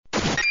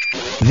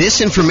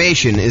This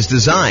information is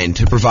designed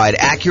to provide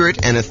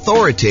accurate and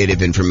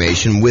authoritative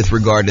information with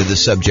regard to the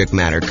subject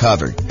matter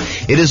covered.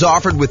 It is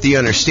offered with the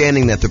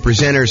understanding that the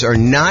presenters are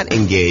not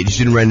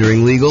engaged in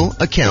rendering legal,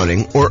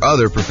 accounting, or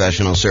other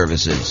professional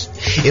services.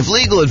 If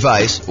legal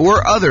advice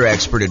or other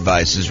expert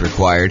advice is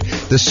required,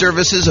 the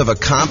services of a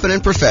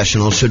competent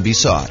professional should be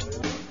sought.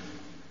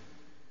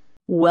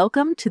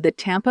 Welcome to the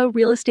Tampa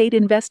Real Estate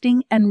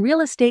Investing and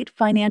Real Estate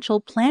Financial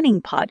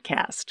Planning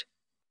Podcast.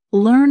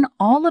 Learn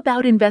all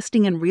about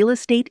investing in real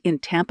estate in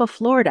Tampa,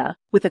 Florida,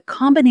 with a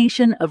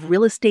combination of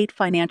real estate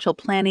financial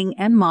planning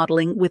and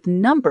modeling with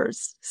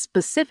numbers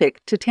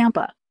specific to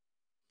Tampa.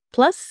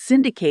 Plus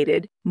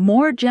syndicated,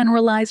 more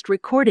generalized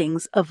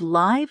recordings of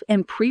live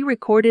and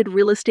pre-recorded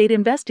real estate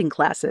investing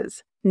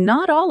classes,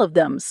 not all of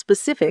them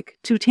specific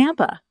to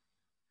Tampa.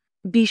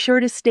 Be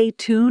sure to stay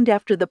tuned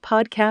after the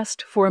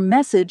podcast for a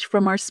message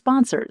from our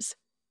sponsors.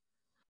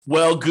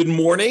 Well, good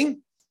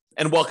morning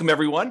and welcome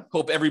everyone.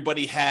 Hope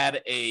everybody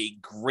had a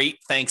great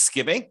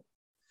Thanksgiving.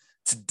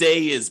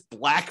 Today is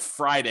Black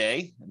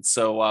Friday, and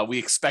so we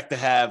expect to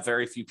have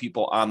very few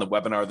people on the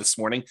webinar this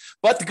morning.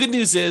 But the good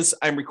news is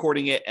I'm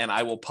recording it and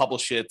I will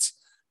publish it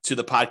to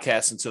the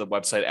podcast and to the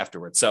website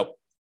afterwards. So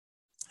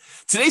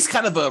today's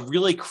kind of a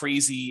really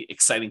crazy,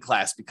 exciting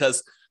class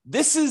because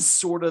this is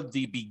sort of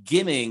the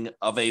beginning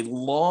of a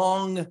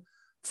long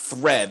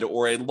thread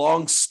or a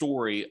long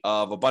story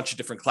of a bunch of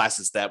different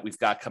classes that we've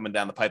got coming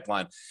down the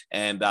pipeline.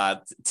 And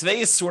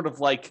today is sort of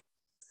like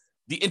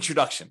the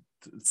introduction.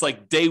 It's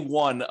like day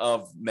one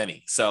of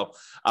many. So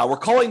we're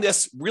calling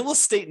this Real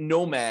Estate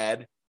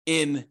Nomad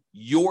in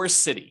Your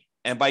City.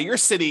 And by your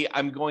city,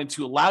 I'm going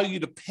to allow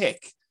you to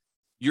pick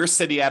your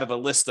city out of a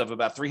list of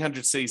about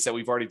 300 cities that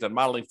we've already done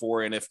modeling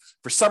for. And if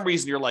for some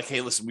reason you're like,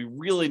 hey, listen, we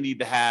really need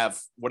to have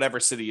whatever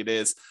city it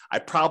is, I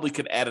probably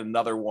could add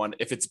another one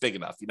if it's big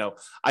enough. You know,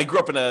 I grew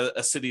up in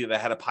a city that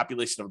had a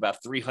population of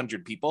about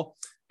 300 people.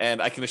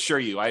 And I can assure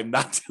you, I'm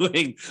not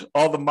doing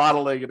all the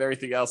modeling and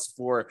everything else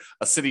for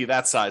a city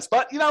that size.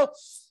 But, you know,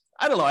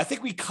 I don't know. I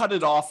think we cut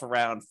it off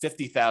around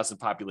 50,000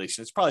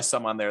 population. There's probably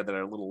some on there that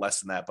are a little less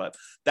than that, but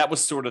that was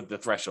sort of the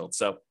threshold.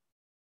 So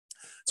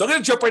I'm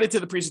going to jump right into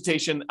the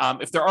presentation.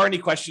 If there are any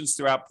questions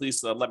throughout,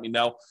 please let me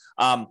know.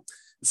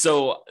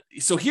 So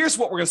here's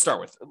what we're going to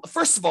start with.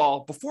 First of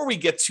all, before we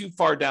get too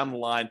far down the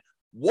line,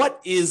 what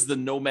is the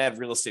Nomad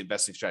real estate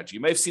investing strategy?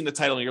 You may have seen the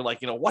title and you're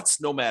like, you know, what's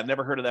Nomad?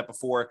 Never heard of that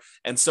before.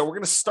 And so we're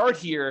going to start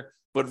here,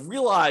 but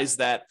realize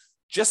that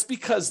just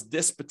because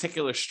this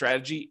particular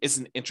strategy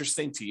isn't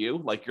interesting to you,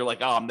 like you're like,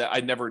 oh,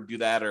 I'd never do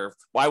that, or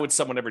why would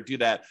someone ever do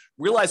that?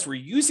 Realize we're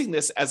using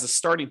this as a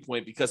starting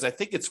point because I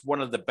think it's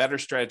one of the better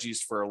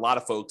strategies for a lot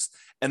of folks.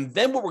 And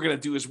then what we're going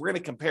to do is we're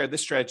going to compare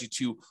this strategy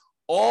to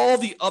all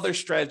the other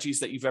strategies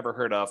that you've ever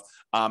heard of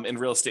in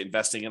real estate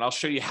investing. And I'll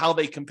show you how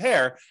they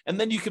compare. And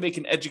then you can make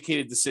an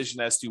educated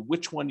decision as to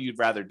which one you'd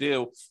rather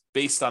do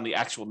based on the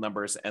actual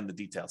numbers and the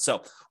details.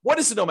 So what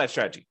is the Nomad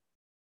strategy?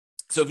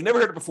 So if you've never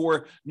heard it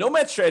before,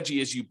 Nomad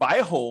strategy is you buy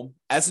a home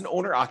as an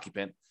owner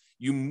occupant,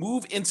 you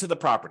move into the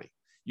property,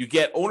 you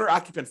get owner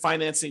occupant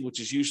financing,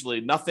 which is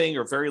usually nothing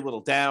or very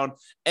little down,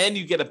 and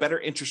you get a better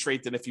interest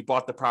rate than if you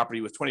bought the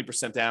property with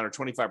 20% down or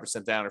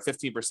 25% down or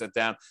 15%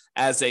 down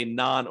as a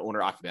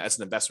non-owner occupant, as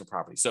an investment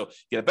property. So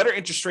you get a better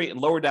interest rate and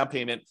lower down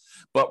payment,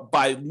 but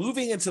by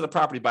moving into the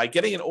property, by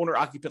getting an owner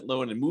occupant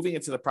loan and moving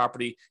into the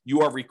property,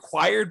 you are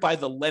required by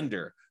the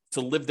lender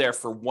to live there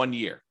for 1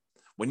 year.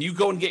 When you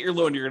go and get your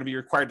loan, you're going to be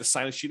required to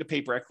sign a sheet of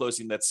paper at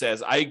closing that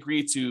says, I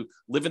agree to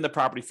live in the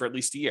property for at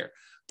least a year.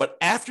 But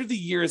after the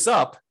year is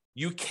up,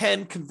 you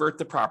can convert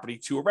the property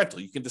to a rental.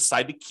 You can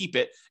decide to keep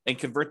it and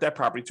convert that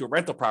property to a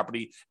rental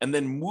property and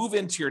then move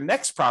into your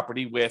next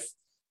property with,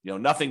 you know,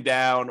 nothing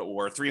down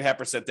or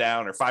 3.5%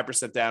 down or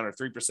 5% down or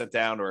 3%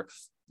 down, or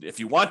if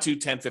you want to,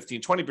 10,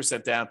 15,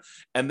 20% down,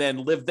 and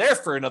then live there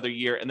for another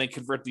year and then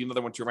convert the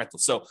another one to a rental.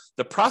 So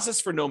the process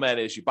for Nomad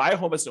is you buy a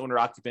home as an owner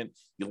occupant,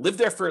 you live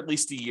there for at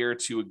least a year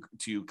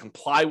to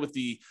comply with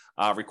the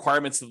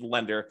requirements of the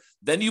lender.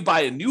 Then you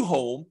buy a new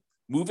home,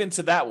 move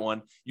into that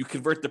one, you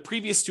convert the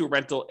previous to a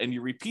rental, and you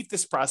repeat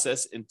this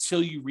process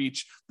until you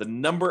reach the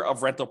number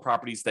of rental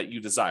properties that you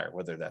desire,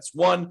 whether that's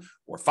 1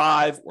 or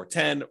 5 or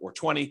 10 or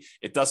 20,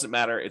 it doesn't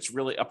matter. It's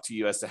really up to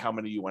you as to how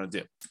many you want to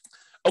do.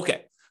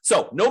 Okay.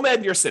 So Nomad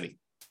in your city.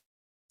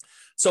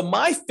 So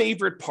my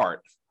favorite part,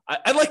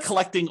 I like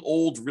collecting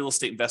old real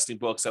estate investing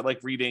books. I like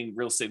reading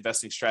real estate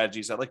investing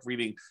strategies. I like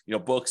reading,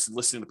 books and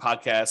listening to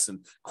podcasts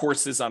and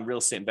courses on real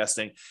estate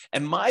investing.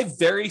 And my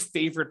very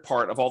favorite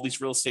part of all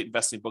these real estate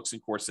investing books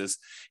and courses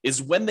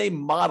is when they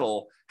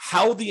model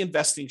how the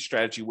investing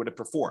strategy would have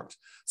performed.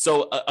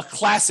 So a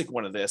classic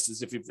one of this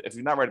is if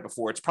you've not read it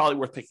before, it's probably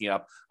worth picking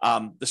up.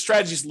 The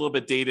strategy is a little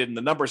bit dated and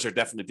the numbers are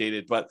definitely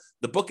dated, but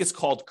the book is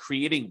called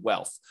Creating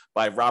Wealth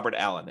by Robert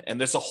Allen. And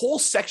there's a whole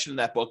section in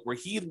that book where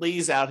he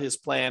lays out his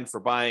plan for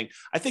buying.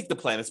 I think the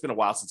plan, it's been a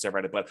while since I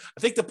read it, but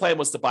I think the plan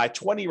was to buy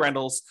 20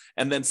 rentals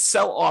and then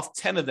sell off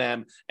 10 of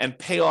them and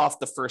pay off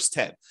the first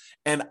 10.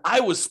 And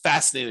I was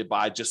fascinated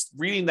by just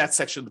reading that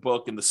section of the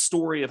book and the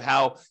story of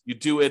how you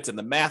do it and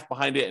the math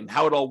behind it and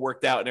how it all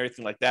worked out and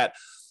everything like that.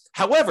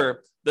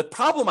 However, the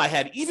problem I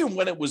had, even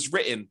when it was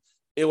written,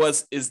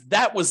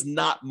 that was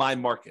not my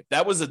market.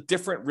 That was a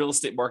different real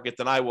estate market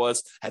than I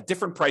was, had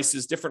different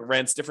prices, different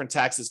rents, different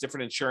taxes,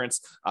 different insurance,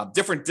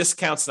 different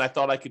discounts than I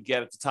thought I could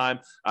get at the time,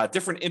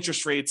 different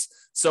interest rates.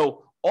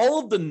 So all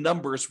of the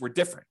numbers were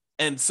different.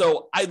 And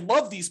so I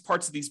love these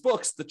parts of these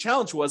books. The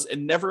challenge was it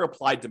never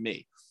applied to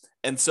me.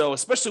 And so,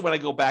 especially when I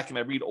go back and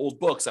I read old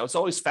books, I was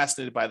always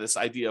fascinated by this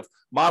idea of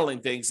modeling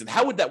things and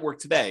how would that work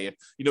today? If,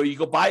 you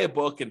go buy a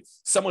book and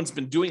someone's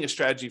been doing a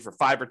strategy for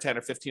 5 or 10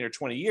 or 15 or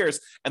 20 years,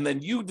 and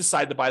then you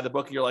decide to buy the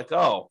book and you're like,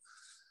 oh,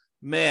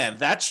 man,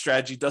 that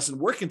strategy doesn't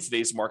work in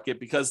today's market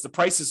because the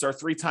prices are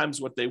 3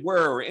 times what they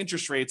were, or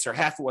interest rates are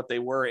half of what they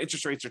were.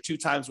 Interest rates are 2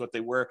 times what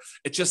they were.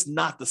 It's just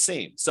not the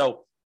same.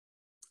 So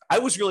I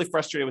was really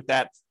frustrated with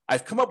that.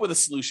 I've come up with a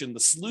solution. The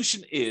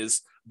solution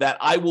is that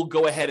I will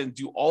go ahead and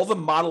do all the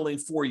modeling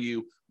for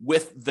you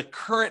with the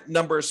current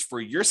numbers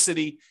for your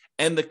city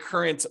and the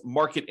current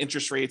market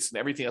interest rates and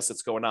everything else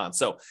that's going on.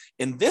 So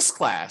in this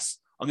class,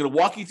 I'm going to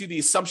walk you through the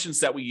assumptions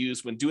that we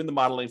use when doing the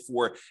modeling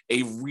for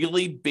a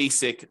really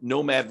basic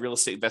nomad real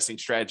estate investing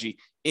strategy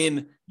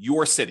in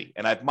your city.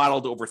 And I've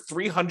modeled over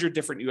 300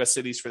 different US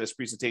cities for this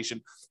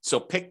presentation. So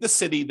pick the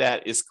city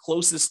that is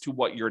closest to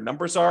what your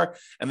numbers are,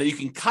 and then you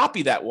can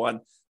copy that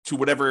one to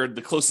whatever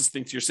the closest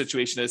thing to your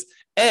situation is.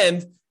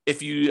 And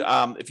if you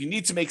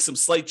need to make some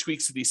slight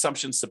tweaks to the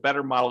assumptions to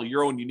better model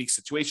your own unique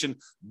situation,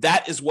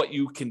 that is what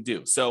you can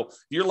do. So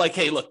you're like,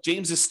 hey, look,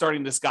 James is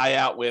starting this guy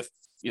out with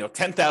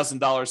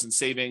 $10,000 in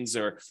savings,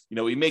 or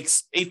he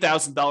makes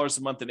 $8,000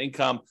 a month in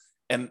income,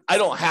 and I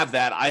don't have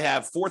that. I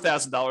have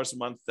 $4,000 a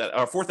month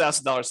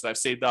 $4,000 that I've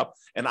saved up,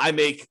 and I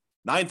make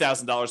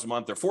 $9,000 a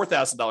month or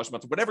 $4,000 a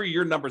month, whatever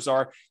your numbers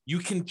are. You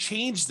can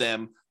change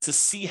them to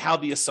see how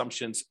the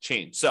assumptions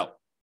change. So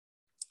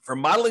for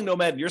modeling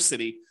Nomad in your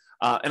city,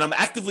 and I'm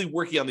actively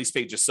working on these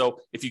pages. So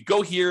if you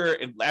go here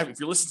and if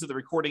you're listening to the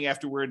recording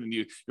afterward and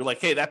you're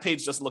like, hey, that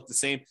page doesn't look the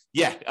same.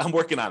 Yeah, I'm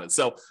working on it.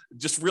 So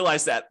just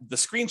realize that the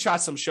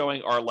screenshots I'm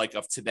showing are like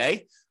of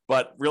today,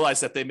 but realize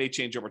that they may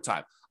change over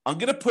time. I'm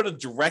going to put a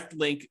direct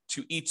link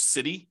to each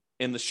city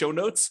in the show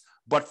notes.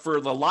 But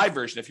for the live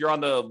version, if you're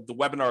on the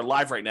webinar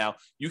live right now,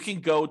 you can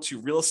go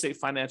to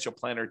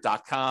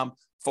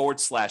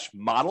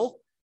realestatefinancialplanner.com/model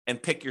and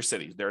pick your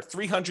city. There are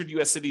 300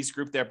 US cities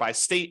grouped there by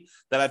state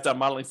that I've done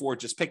modeling for.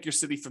 Just pick your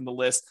city from the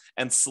list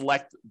and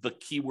select the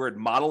keyword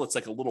model. It's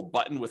like a little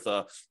button with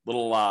a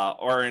little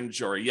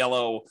orange or a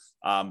yellow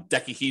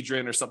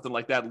decahedron or something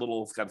like that, a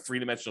little kind of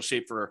 3-dimensional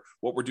shape for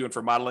what we're doing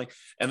for modeling.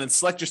 And then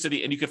select your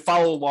city, and you can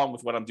follow along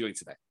with what I'm doing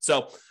today.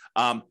 So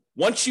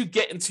once you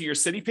get into your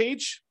city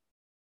page,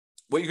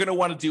 what you're going to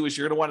want to do is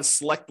you're going to want to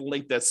select the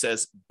link that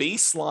says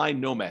Baseline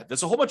Nomad.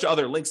 There's a whole bunch of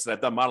other links that I've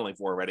done modeling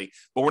for already,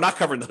 but we're not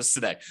covering those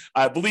today.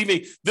 Believe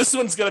me, this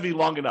one's going to be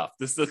long enough.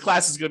 The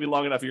class is going to be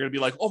long enough. You're going to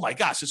be like, oh my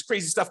gosh, there's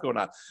crazy stuff going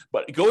on.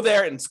 But go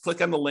there and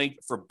click on the link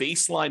for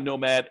Baseline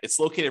Nomad. It's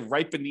located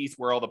right beneath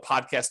where all the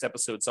podcast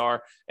episodes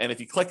are. And if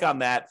you click on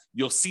that,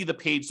 you'll see the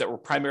page that we're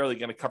primarily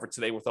going to cover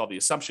today with all the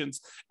assumptions.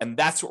 And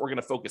that's what we're going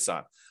to focus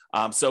on.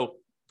 So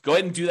go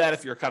ahead and do that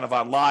if you're kind of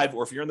on live,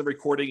 or if you're in the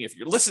recording. If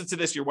you're listening to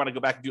this, you want to go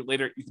back and do it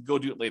later, you can go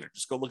do it later.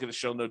 Just go look at the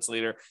show notes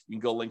later. You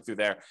can go link through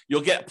there. You'll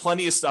get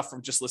plenty of stuff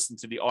from just listening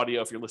to the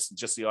audio if you're listening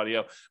to just the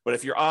audio. But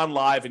if you're on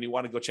live and you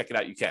want to go check it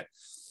out, you can.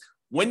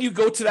 When you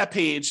go to that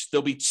page,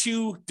 there'll be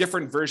 2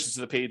 different versions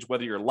of the page,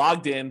 whether you're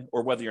logged in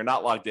or whether you're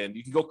not logged in.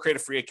 You can go create a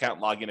free account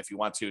and log in if you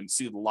want to and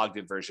see the logged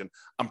in version.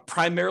 I'm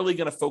primarily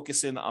going to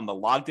focus in on the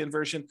logged in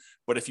version,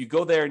 but if you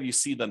go there and you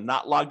see the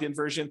not logged in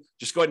version,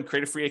 just go ahead and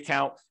create a free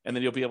account, and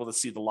then you'll be able to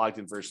see the logged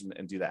in version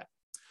and do that.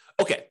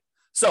 Okay,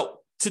 so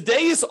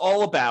today is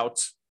all about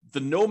the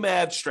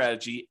Nomad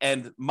strategy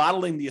and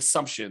modeling the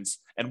assumptions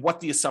and what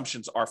the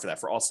assumptions are for that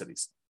for all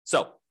cities.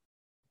 So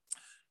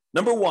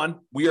number 1,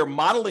 we are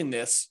modeling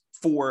this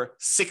for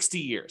 60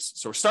 years.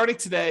 So we're starting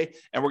today,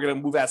 and we're going to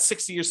move out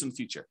 60 years in the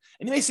future.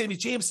 And you may say to me,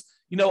 James,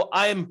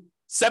 I'm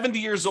 70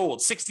 years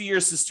old. 60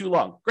 years is too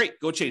long. Great,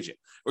 go change it.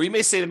 Or you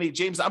may say to me,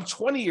 James, I'm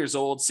 20 years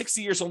old.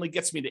 60 years only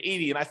gets me to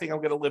 80, and I think I'm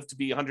going to live to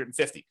be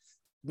 150.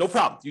 No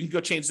problem. You can go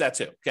change that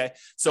too, okay?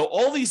 So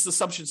all these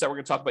assumptions that we're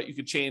going to talk about, you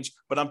can change,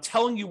 but I'm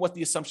telling you what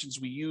the assumptions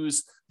we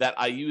use that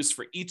I use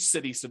for each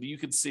city so that you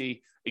can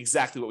see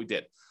exactly what we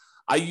did.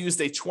 I used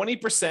a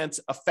 20%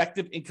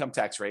 effective income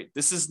tax rate.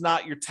 This is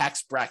not your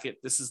tax bracket.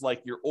 This is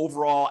like your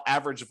overall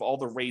average of all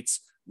the rates,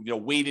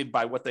 weighted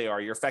by what they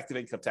are, your effective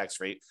income tax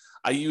rate.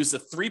 I used a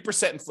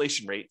 3%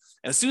 inflation rate.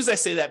 And as soon as I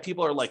say that,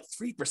 people are like,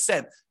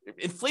 3%?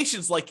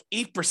 Inflation's like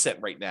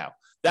 8% right now.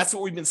 That's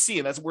what we've been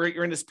seeing. That's where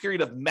you're in this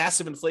period of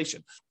massive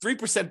inflation.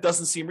 3%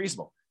 doesn't seem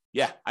reasonable.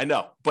 Yeah, I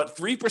know. But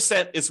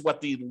 3% is what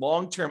the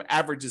long-term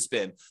average has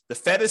been. The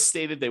Fed has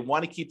stated they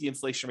want to keep the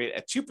inflation rate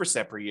at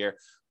 2% per year,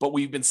 but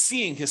we've been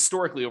seeing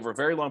historically over a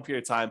very long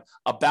period of time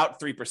about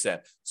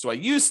 3%. So I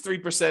use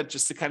 3%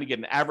 just to kind of get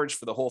an average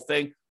for the whole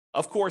thing.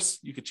 Of course,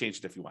 you could change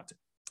it if you want to.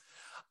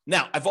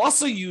 Now, I've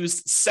also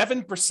used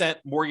 7%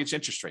 mortgage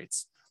interest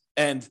rates.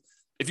 And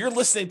if you're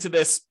listening to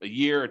this a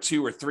year or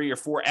 2 or 3 or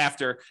 4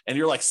 after, and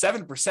you're like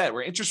 7%,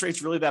 were interest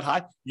rates really that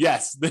high?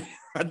 Yes,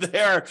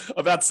 they're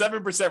about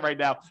 7% right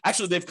now.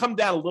 Actually, they've come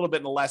down a little bit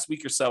in the last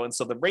week or so. And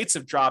so the rates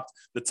have dropped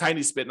the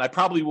tiniest bit. And I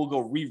probably will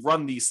go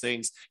rerun these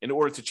things in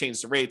order to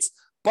change the rates.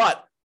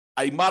 But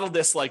I modeled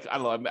this like, I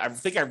don't know, I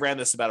think I ran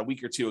this about a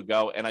week or 2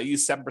 ago, and I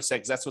used 7%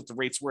 because that's what the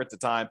rates were at the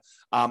time.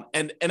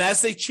 And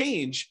as they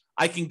change,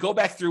 I can go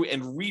back through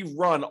and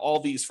rerun all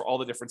these for all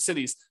the different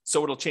cities,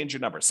 so it'll change your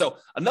number. So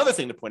another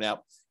thing to point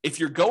out, if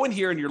you're going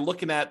here and you're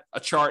looking at a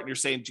chart and you're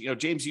saying,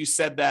 James, you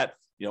said that,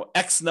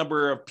 X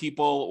number of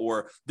people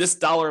or this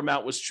dollar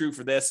amount was true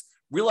for this,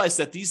 realize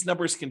that these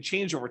numbers can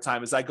change over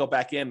time as I go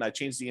back in and I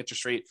change the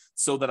interest rate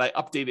so that I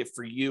update it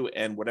for you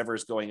and whatever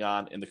is going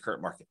on in the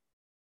current market.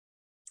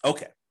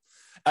 Okay.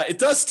 It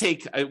does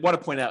take, I want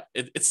to point out,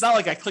 it's not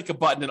like I click a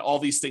button and all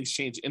these things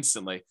change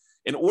instantly.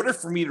 In order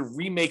for me to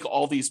remake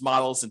all these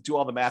models and do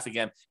all the math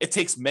again, it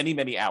takes many,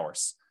 many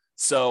hours.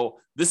 So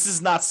this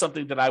is not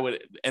something that I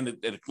would, and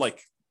it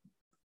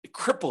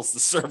cripples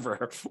the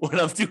server when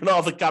I'm doing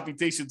all the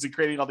computations and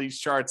creating all these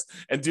charts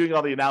and doing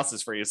all the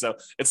analysis for you. So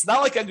it's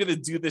not like I'm going to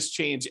do this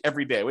change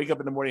every day. I wake up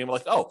in the morning and I'm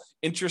like, oh,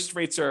 interest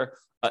rates are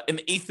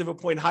an eighth of a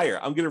point higher.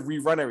 I'm going to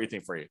rerun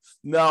everything for you.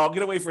 No, I'm going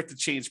to wait for it to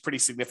change pretty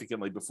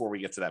significantly before we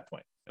get to that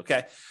point.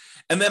 Okay.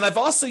 And then I've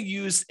also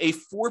used a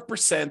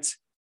 4%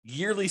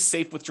 yearly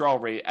safe withdrawal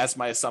rate as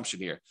my assumption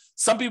here.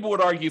 Some people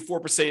would argue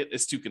 4%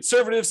 is too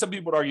conservative. Some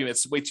people would argue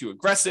it's way too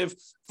aggressive.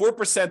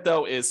 4%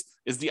 though is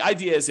the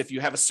idea is if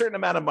you have a certain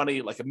amount of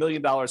money, like $1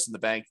 million in the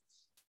bank,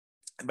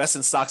 invest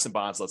in stocks and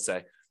bonds, let's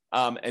say,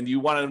 and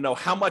you want to know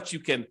how much you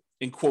can,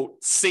 in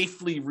quote,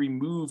 safely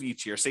remove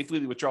each year,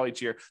 safely withdraw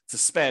each year to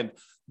spend.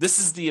 This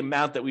is the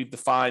amount that we've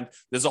defined.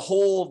 There's a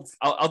whole,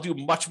 I'll do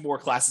much more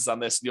classes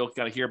on this and you'll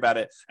kind of hear about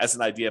it as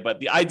an idea.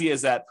 But the idea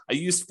is that I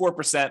used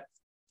 4%.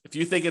 If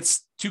you think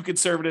it's too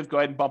conservative, go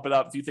ahead and bump it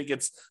up. If you think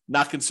it's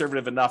not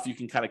conservative enough, you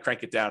can kind of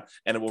crank it down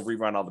and it will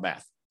rerun all the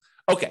math.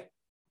 Okay.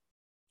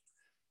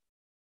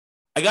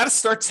 I got to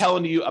start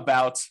telling you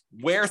about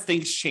where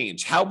things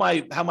change, how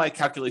my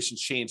calculations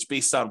change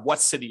based on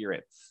what city you're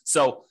in.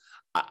 So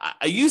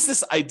I use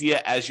this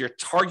idea as your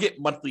target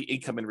monthly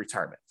income in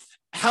retirement.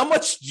 How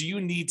much do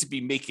you need to be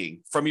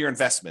making from your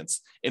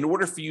investments in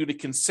order for you to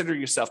consider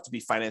yourself to be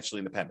financially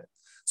independent?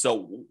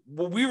 So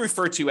what we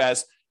refer to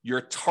as your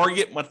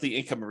target monthly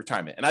income in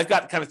retirement. And I've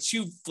got kind of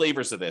 2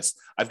 flavors of this.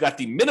 I've got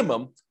the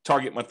minimum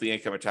target monthly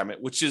income in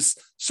retirement, which is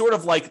sort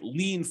of like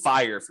lean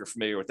fire, if you're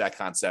familiar with that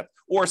concept,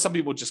 or some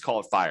people just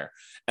call it fire.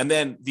 And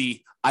then the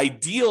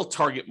ideal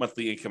target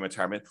monthly income in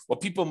retirement,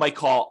 what people might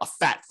call a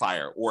fat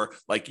fire, or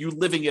like you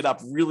living it up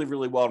really,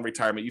 really well in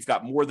retirement. You've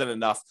got more than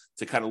enough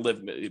to kind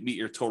of meet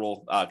your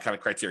total kind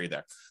of criteria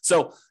there.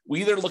 So we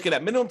either looking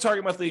at minimum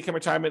target monthly income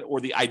retirement or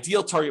the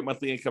ideal target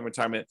monthly income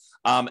retirement.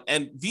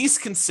 And these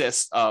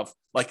consist of,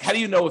 like, how do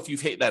you know if you've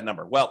hit that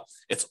number? Well,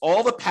 it's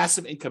all the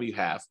passive income you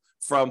have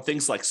from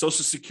things like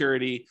Social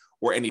Security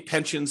or any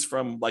pensions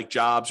from like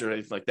jobs or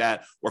anything like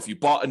that, or if you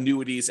bought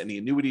annuities, any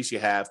annuities you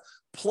have,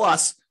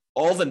 plus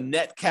all the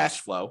net cash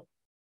flow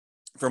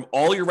from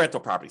all your rental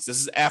properties. This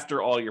is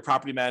after all your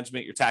property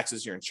management, your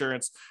taxes, your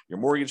insurance, your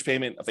mortgage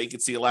payment, a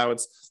vacancy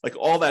allowance, like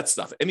all that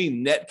stuff. Any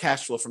net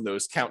cash flow from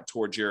those count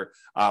towards your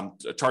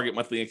target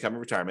monthly income in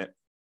retirement.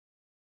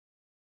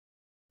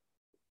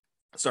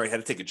 Sorry, I had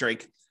to take a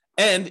drink.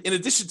 And in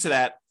addition to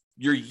that,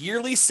 your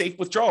yearly safe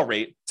withdrawal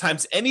rate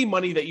times any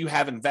money that you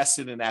have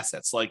invested in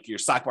assets, like your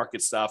stock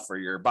market stuff or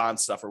your bond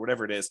stuff or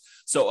whatever it is.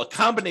 So a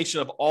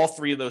combination of all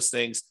 3 of those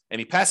things,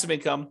 any passive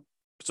income,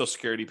 Social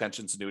Security,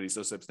 pensions, annuities,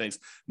 those types of things,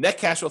 net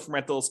cash flow from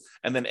rentals,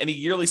 and then any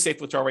yearly safe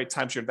withdrawal rate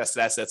times your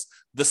invested assets.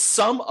 The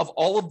sum of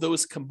all of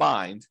those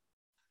combined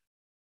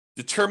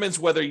determines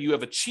whether you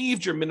have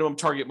achieved your minimum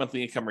target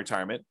monthly income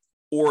retirement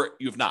or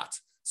you have not.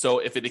 So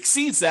if it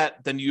exceeds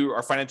that, then you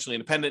are financially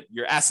independent.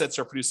 Your assets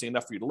are producing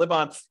enough for you to live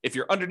on. If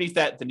you're underneath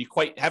that, then you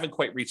haven't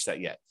quite reached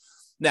that yet.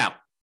 Now,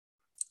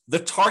 the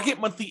target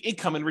monthly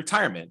income in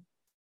retirement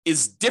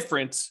is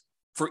different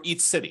for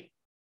each city.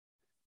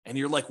 And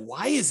you're like,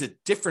 why is it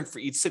different for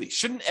each city?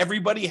 Shouldn't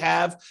everybody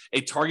have a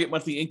target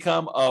monthly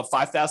income of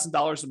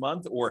 $5,000 a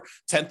month or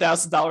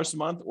 $10,000 a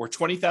month or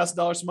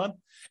 $20,000 a month?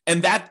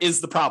 And that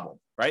is the problem,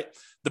 right?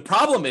 The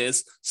problem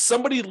is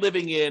somebody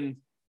living in,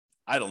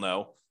 I don't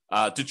know,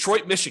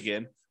 Detroit,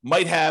 Michigan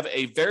might have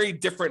a very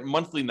different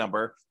monthly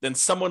number than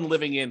someone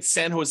living in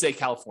San Jose,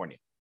 California.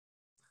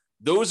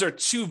 Those are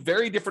 2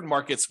 very different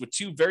markets with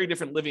 2 very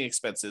different living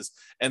expenses.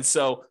 And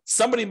so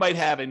somebody might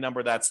have a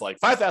number that's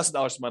like $5,000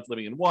 a month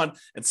living in one,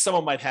 and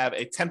someone might have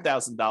a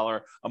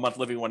 $10,000 a month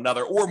living in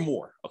another or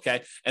more.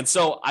 Okay. And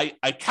so I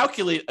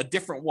calculate a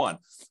different one,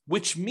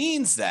 which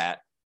means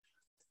that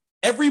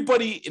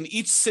everybody in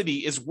each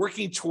city is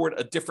working toward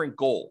a different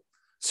goal.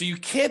 So you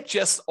can't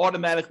just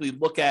automatically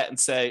look at and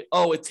say,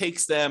 oh, it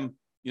takes them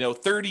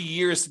 30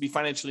 years to be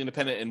financially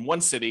independent in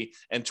one city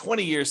and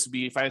 20 years to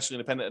be financially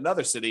independent in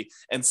another city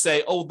and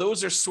say, oh,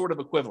 those are sort of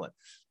equivalent.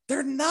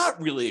 they're not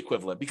really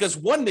equivalent, because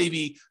one may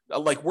be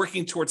like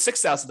working towards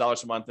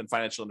 $6,000 a month in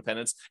financial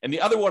independence, and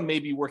the other one may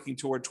be working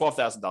toward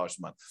 $12,000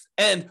 a month.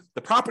 And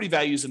the property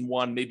values in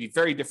one may be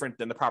very different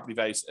than the property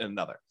values in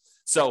another.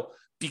 So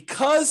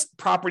because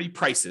property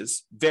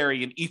prices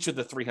vary in each of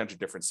the 300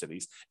 different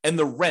cities, and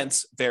the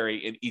rents vary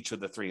in each of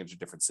the 300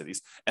 different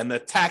cities, and the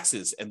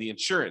taxes and the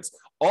insurance,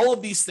 all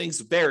of these things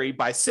vary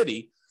by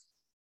city,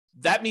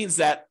 that means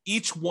that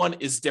each one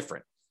is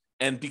different.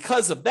 And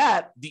because of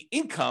that, the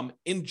income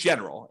in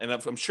general, and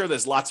I'm sure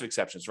there's lots of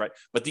exceptions, right?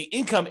 But the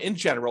income in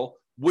general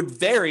would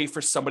vary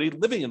for somebody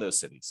living in those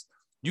cities.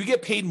 You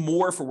get paid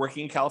more for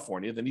working in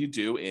California than you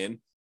do in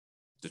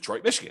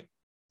Detroit, Michigan.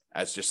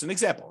 As just an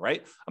example,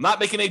 right? I'm not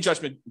making any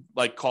judgment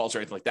like calls or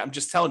anything like that. I'm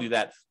just telling you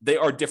that they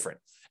are different.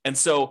 And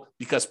so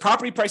because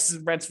property prices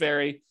and rents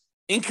vary,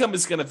 income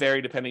is going to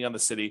vary depending on the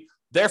city.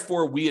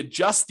 Therefore, we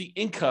adjust the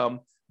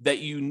income that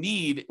you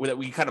need, or that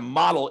we kind of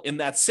model in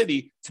that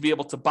city to be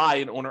able to buy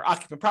an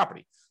owner-occupant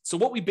property. So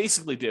what we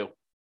basically do,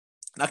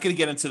 not going to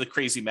get into the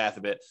crazy math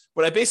of it,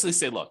 but I basically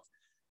say, look,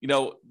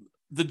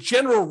 the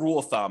general rule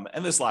of thumb,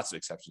 and there's lots of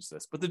exceptions to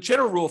this, but the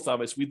general rule of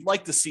thumb is we'd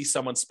like to see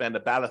someone spend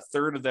about a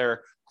third of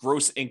their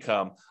gross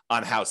income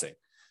on housing.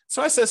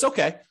 So I says,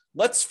 okay,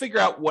 let's figure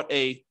out what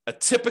a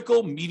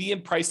typical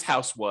median priced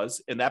house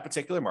was in that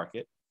particular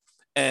market,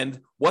 and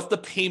what the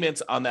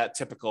payment on that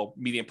typical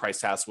median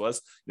priced house was,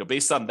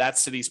 based on that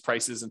city's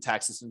prices and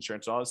taxes,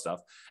 insurance, and all that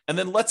stuff. And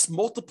then let's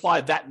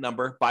multiply that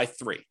number by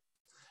 3.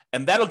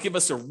 And that'll give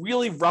us a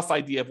really rough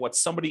idea of what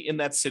somebody in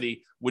that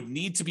city would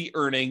need to be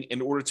earning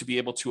in order to be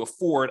able to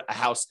afford a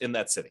house in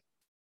that city.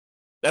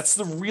 That's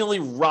the really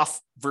rough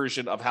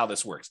version of how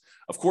this works.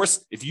 Of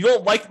course, if you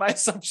don't like my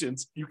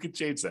assumptions, you can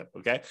change them,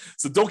 okay?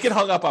 So don't get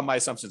hung up on my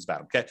assumptions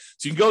about them, okay?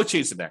 So you can go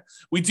change them there.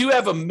 We do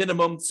have a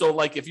minimum. So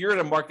like if you're in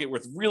a market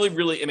with really,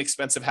 really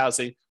inexpensive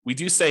housing, we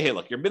do say, hey,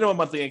 look, your minimum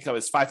monthly income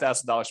is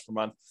 $5,000 per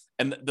month.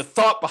 And the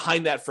thought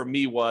behind that for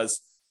me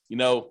was,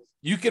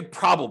 you could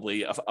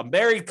probably, a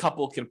married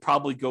couple can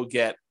probably go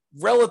get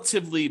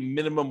relatively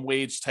minimum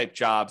wage type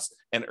jobs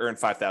and earn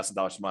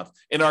 $5,000 a month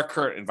in our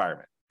current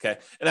environment. Okay.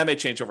 And that may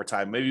change over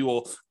time. Maybe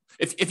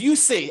if you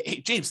say,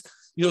 hey, James,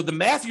 the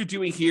math you're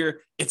doing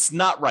here, it's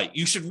not right.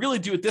 You should really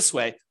do it this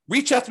way.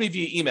 Reach out to me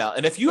via email.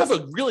 And if you have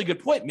a really good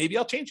point, maybe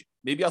I'll change it.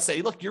 Maybe I'll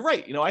say, look, you're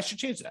right. I should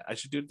change that. I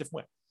should do it a different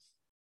way.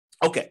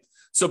 Okay.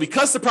 So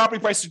because the property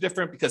prices are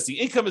different, because the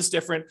income is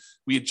different,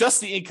 we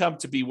adjust the income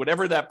to be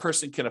whatever that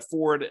person can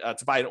afford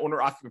to buy an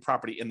owner-occupant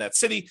property in that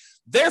city.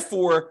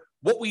 Therefore,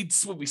 what we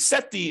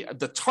set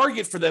the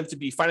target for them to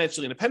be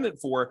financially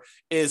independent for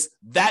is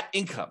that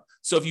income.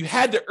 So if you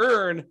had to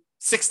earn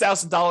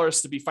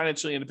 $6,000 to be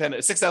financially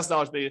independent,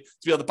 $6,000 to be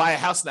able to buy a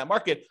house in that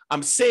market,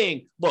 I'm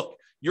saying, look,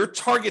 your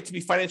target to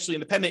be financially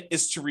independent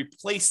is to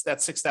replace that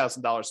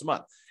 $6,000 a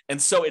month.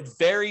 And so it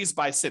varies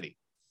by city.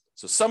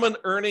 So someone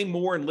earning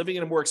more and living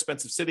in a more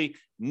expensive city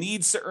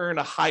needs to earn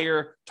a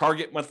higher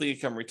target monthly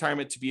income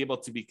retirement to be able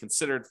to be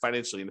considered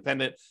financially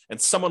independent.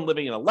 And someone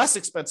living in a less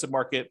expensive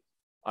market,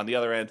 on the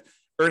other end,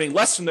 earning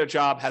less from their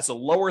job, has a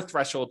lower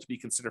threshold to be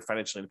considered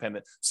financially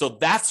independent. So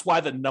that's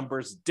why the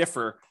numbers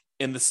differ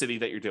in the city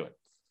that you're doing.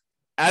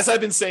 As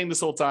I've been saying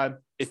this whole time,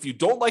 if you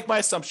don't like my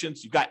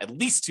assumptions, you've got at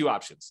least 2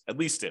 options, at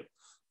least 2.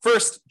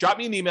 First, drop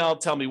me an email,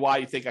 tell me why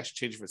you think I should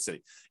change it for the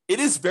city. It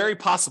is very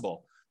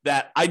possible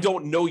that I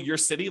don't know your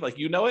city like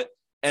you know it,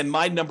 and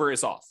my number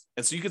is off.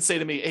 And so you could say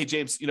to me, hey,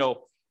 James,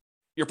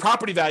 your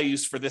property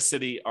values for this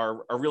city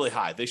are really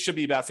high. They should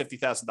be about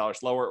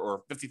 $50,000 lower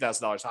or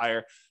 $50,000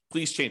 higher.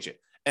 Please change it.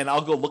 And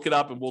I'll go look it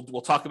up and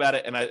we'll talk about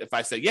it. And if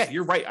I say, yeah,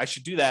 you're right, I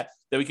should do that,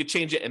 then we could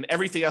change it. And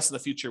everything else in the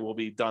future will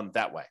be done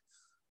that way.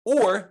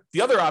 Or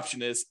the other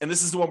option is, and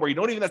this is the one where you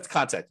don't even have to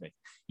contact me.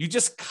 You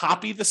just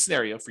copy the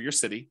scenario for your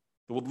city,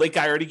 the link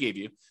I already gave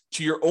you,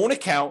 to your own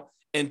account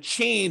and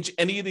change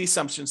any of the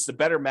assumptions to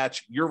better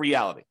match your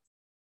reality.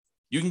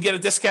 You can get a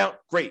discount.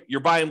 Great.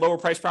 You're buying lower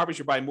price properties.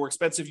 You're buying more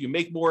expensive. You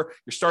make more.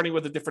 You're starting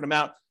with a different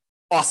amount.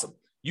 Awesome.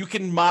 You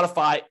can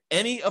modify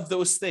any of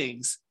those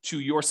things to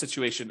your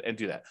situation and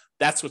do that.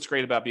 That's what's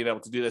great about being able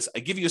to do this. I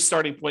give you a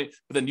starting point,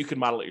 but then you can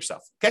model it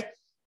yourself. Okay.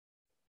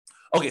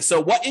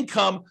 So what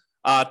income,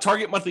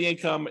 target monthly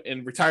income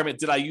in retirement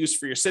did I use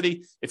for your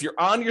city? If you're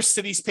on your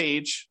city's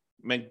page,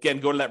 again,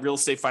 go to that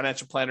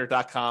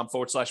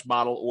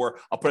realestatefinancialplanner.com/model, or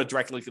I'll put a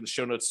direct link in the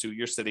show notes to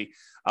your city,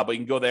 but you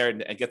can go there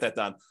and get that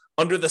done.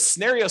 Under the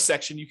scenario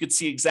section, you can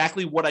see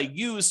exactly what I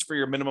used for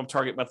your minimum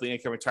target monthly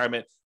income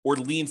retirement or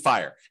lean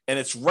fire. And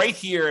it's right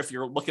here. If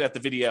you're looking at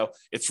the video,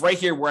 it's right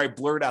here where I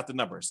blurred out the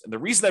numbers. And the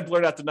reason I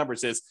blurred out the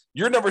numbers is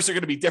your numbers are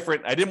going to be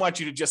different. I didn't want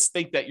you to just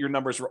think that your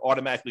numbers were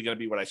automatically going to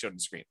be what I showed on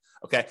the screen.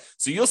 Okay.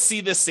 So you'll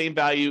see this same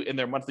value in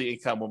their monthly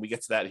income when we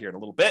get to that here in a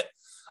little bit.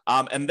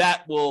 And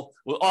that we'll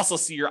also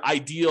see your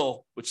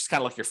ideal, which is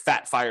kind of like your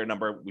fat fire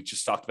number we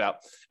just talked about.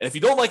 And if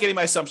you don't like any of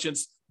my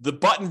assumptions, the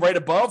button right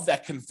above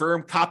that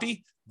confirm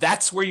copy,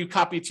 that's where you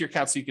copy it to your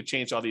account so you can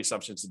change all the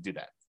assumptions and do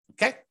that.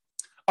 Okay.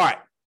 All right.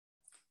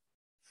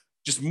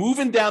 Just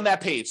moving down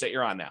that page that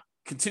you're on now.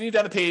 Continue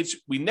down the page.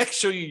 We next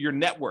show you your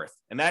net worth,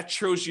 and that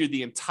shows you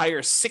the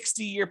entire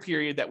 60-year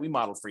period that we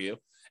modeled for you.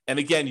 And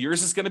again,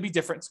 yours is going to be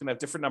different. It's going to have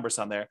different numbers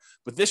on there,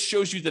 but this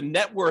shows you the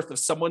net worth of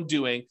someone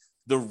doing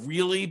the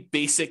really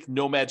basic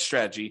Nomad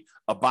strategy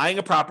of buying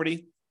a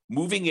property,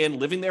 moving in,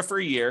 living there for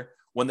a year.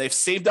 When they've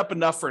saved up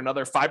enough for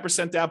another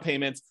 5% down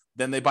payment,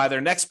 then they buy their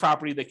next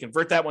property, they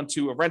convert that one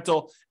to a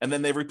rental, and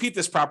then they repeat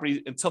this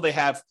property until they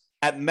have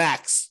at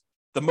max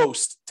the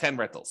most 10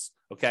 rentals.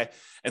 Okay.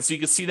 And so you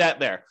can see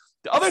that there.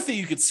 The other thing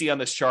you can see on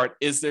this chart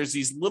is there's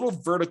these little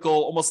vertical,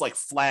 almost like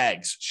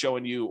flags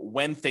showing you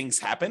when things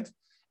happened.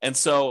 And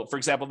so, for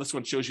example, this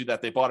one shows you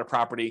that they bought a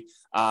property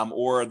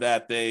or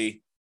that they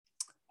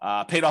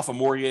paid off a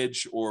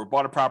mortgage or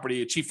bought a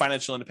property, achieved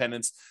financial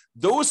independence.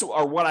 Those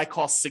are what I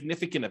call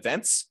significant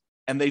events.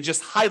 And they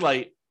just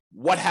highlight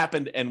what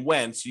happened and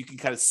when. So you can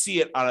kind of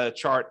see it on a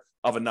chart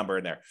of a number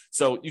in there.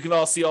 So you can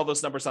all see all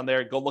those numbers on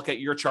there. Go look at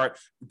your chart.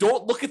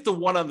 Don't look at the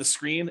one on the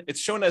screen. It's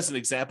shown as an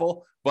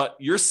example, but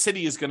your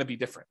city is going to be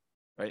different,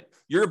 right?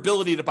 Your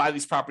ability to buy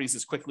these properties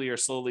as quickly or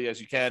slowly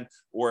as you can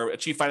or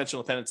achieve financial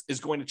independence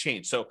is going to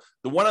change. So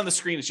the one on the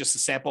screen is just a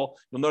sample.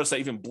 You'll notice I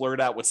even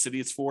blurred out what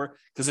city it's for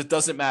because it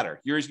doesn't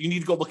matter. Yours, you need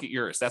to go look at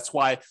yours. That's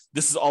why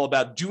this is all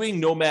about doing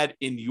Nomad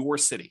in your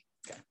city.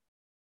 Okay.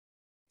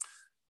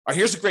 All right,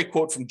 here's a great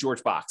quote from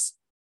George Box.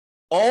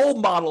 All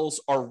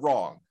models are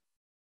wrong,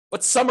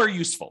 but some are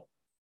useful.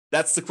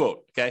 That's the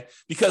quote, okay?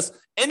 Because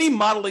any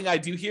modeling I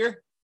do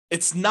here,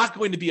 it's not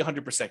going to be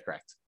 100%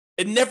 correct.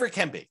 It never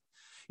can be.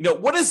 You know,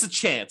 what is the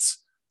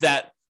chance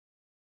that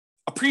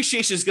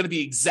appreciation is going to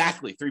be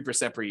exactly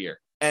 3% per year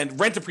and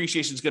rent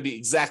appreciation is going to be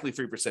exactly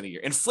 3% a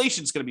year?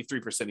 Inflation is going to be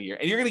 3% a year,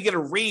 and you're going to get a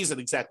raise at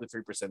exactly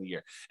 3% a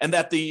year. And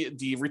that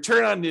the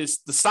return on the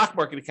stock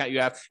market account you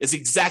have is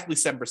exactly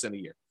 7% a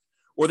year.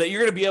 Or that you're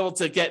going to be able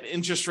to get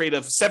interest rate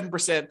of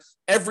 7%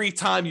 every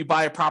time you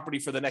buy a property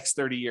for the next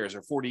 30 years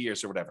or 40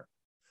 years or whatever.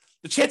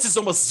 The chance is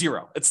almost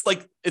zero. It's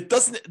like,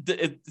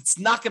 it's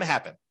not going to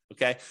happen.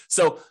 Okay.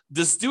 So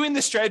does doing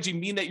this strategy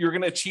mean that you're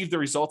going to achieve the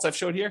results I've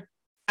showed here?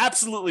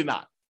 Absolutely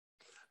not.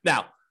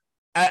 Now,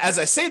 as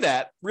I say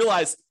that,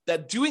 realize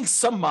that doing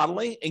some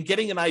modeling and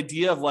getting an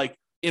idea of like,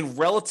 in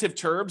relative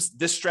terms,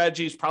 this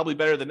strategy is probably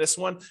better than this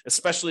one,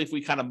 especially if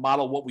we kind of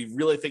model what we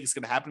really think is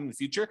going to happen in the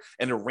future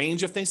and a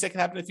range of things that can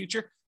happen in the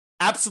future.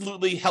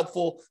 Absolutely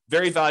helpful,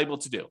 very valuable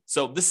to do.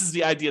 So this is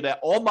the idea that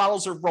all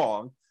models are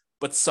wrong,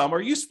 but some are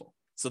useful.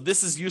 So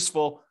this is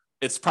useful.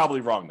 It's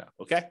probably wrong now.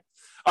 Okay.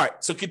 All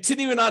right. So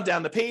continuing on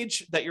down the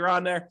page that you're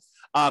on there,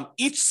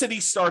 each city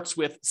starts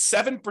with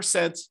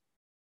 7%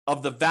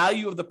 of the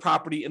value of the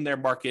property in their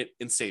market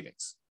in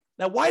savings.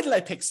 Now, why did I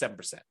pick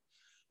 7%?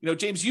 You know,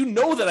 James, you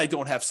know that I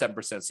don't have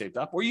 7% saved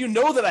up, or you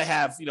know that I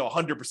have,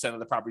 100% of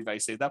the property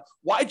value saved up.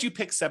 Why'd you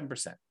pick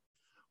 7%?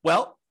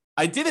 Well,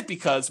 I did it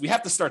because we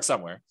have to start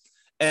somewhere.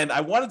 And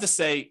I wanted to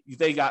say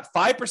they got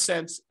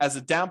 5% as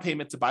a down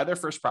payment to buy their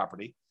first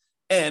property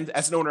and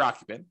as an owner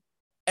occupant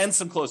and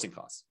some closing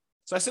costs.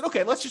 So I said,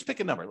 okay, let's just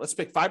pick a number. Let's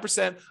pick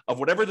 5% of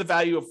whatever the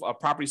value of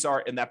properties are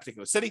in that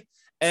particular city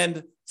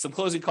and some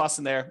closing costs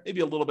in there,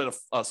 maybe a little bit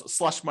of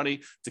slush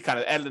money to kind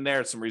of add in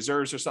there, some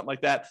reserves or something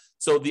like that.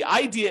 So the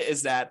idea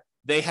is that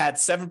they had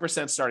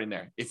 7% starting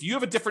there. If you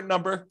have a different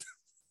number,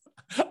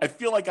 I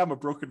feel like I'm a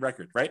broken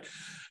record, right?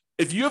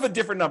 If you have a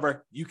different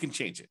number, you can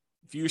change it.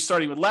 If you're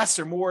starting with less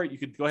or more, you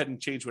could go ahead and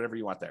change whatever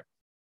you want there.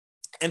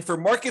 And for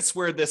markets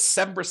where this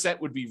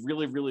 7% would be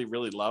really, really,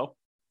 really low,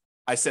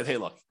 I said, hey,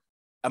 look,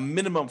 a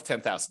minimum of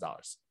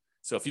 $10,000.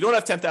 So if you don't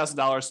have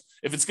 $10,000,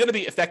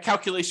 if that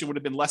calculation would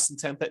have been less than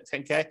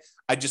 10K,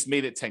 I just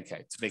made it 10K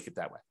to make it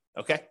that way.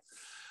 Okay.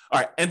 All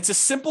right. And to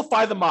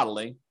simplify the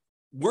modeling,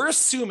 we're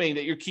assuming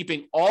that you're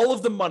keeping all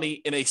of the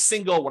money in a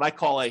single, what I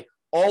call a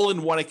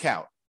all-in-one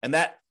account. And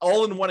that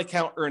all-in-one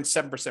account earns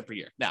 7% per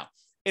year. Now,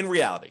 in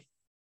reality,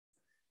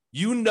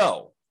 you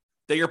know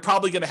that you're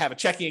probably going to have a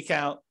checking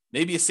account,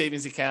 maybe a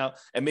savings account,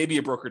 and maybe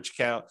a brokerage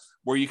account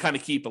where you kind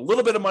of keep a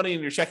little bit of money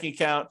in your checking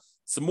account,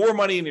 some more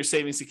money in your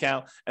savings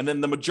account, and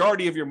then the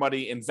majority of your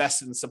money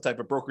invested in some type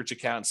of brokerage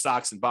account,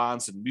 stocks and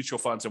bonds and mutual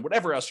funds and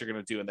whatever else you're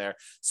going to do in there,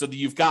 so that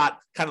you've got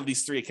kind of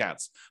these three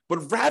accounts.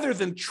 But rather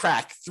than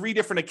track three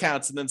different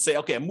accounts and then say,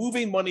 okay, I'm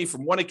moving money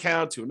from one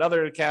account to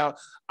another account,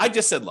 I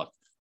just said, look,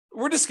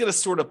 we're just going to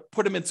sort of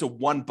put them into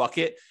one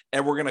bucket,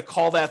 and we're going to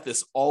call that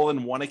this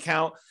all-in-one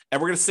account, and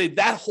we're going to say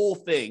that whole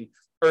thing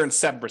earns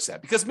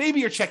 7%, because maybe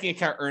your checking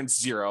account earns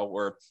 0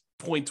 or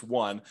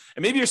 0.1, and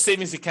maybe your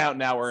savings account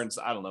now earns,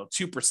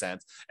 2%,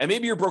 and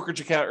maybe your brokerage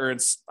account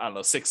earns,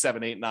 6,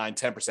 7, 8, 9,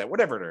 10%,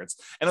 whatever it earns.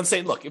 And I'm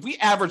saying, look, if we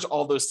average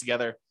all those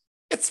together,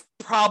 it's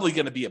probably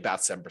going to be about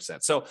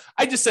 7%. So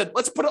I just said,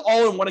 let's put it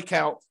all in one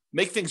account,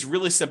 make things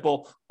really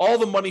simple. All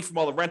the money from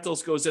all the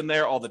rentals goes in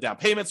there. All the down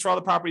payments for all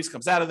the properties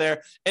comes out of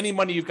there. Any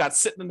money you've got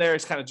sitting in there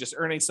is kind of just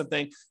earning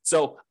something.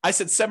 So I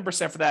said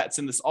 7% for that. It's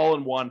in this all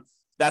in one.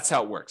 That's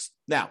how it works.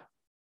 Now,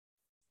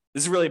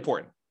 this is really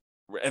important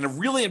and a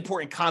really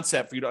important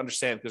concept for you to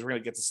understand, because we're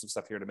going to get to some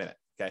stuff here in a minute.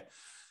 Okay.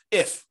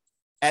 If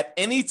at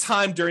any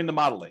time during the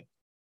modeling,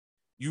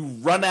 you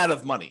run out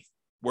of money,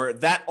 where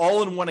that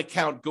all-in-one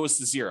account goes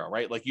to zero,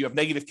 right? Like you have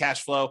negative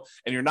cash flow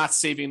and you're not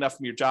saving enough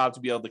from your job to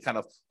be able to kind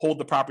of hold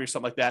the property or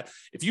something like that.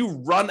 If you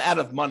run out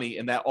of money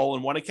in that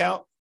all-in-one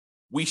account,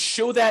 we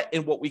show that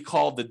in what we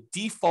call the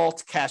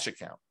default cash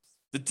account.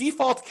 The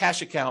default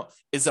cash account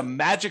is a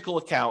magical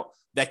account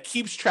that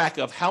keeps track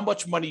of how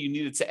much money you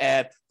needed to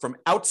add from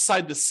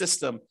outside the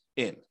system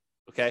in,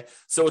 okay?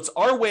 So it's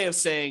our way of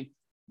saying,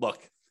 look,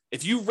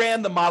 if you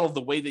ran the model the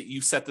way that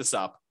you set this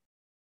up,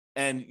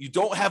 and you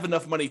don't have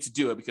enough money to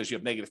do it because you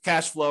have negative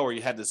cash flow or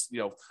you had this,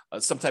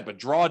 some type of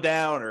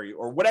drawdown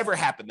or whatever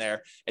happened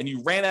there, and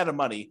you ran out of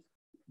money,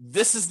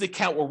 this is the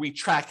account where we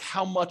track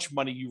how much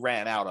money you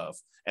ran out of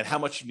and how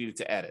much you needed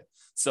to add it.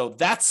 So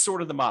that's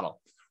sort of the model.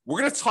 We're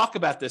going to talk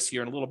about this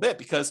here in a little bit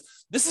because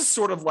this is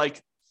sort of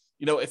like,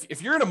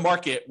 if you're in a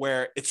market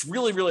where it's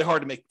really, really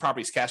hard to make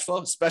properties cash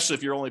flow, especially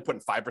if you're only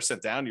putting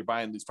 5% down, you're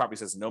buying these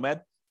properties as a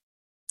Nomad,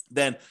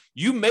 then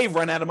you may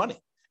run out of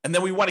money. And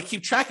then we want to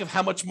keep track of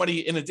how much money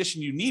in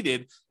addition you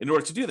needed in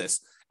order to do this.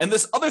 And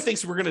there's other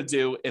things we're going to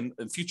do in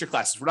future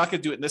classes. We're not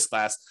going to do it in this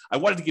class. I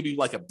wanted to give you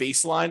like a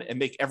baseline and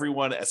make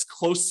everyone as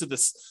close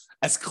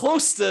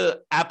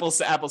to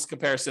apples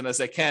comparison as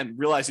I can,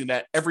 realizing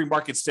that every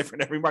market's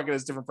different. Every market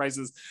has different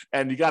prices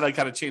and you got to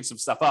kind of change some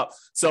stuff up.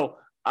 So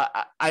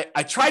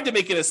I tried to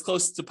make it as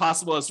close to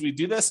possible as we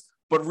do this,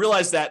 but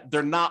realize that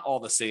they're not all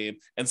the same.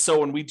 And so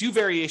when we do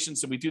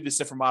variations and we do this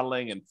different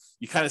modeling and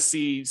you kind of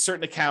see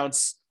certain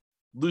accounts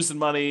losing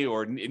money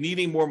or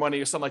needing more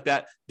money or something like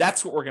that,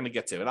 that's what we're going to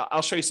get to. And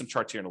I'll show you some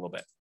charts here in a little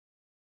bit.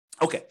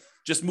 Okay,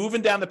 just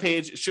moving down the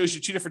page, it shows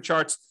you two different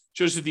charts,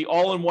 shows you the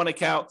all-in-one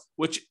account,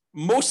 which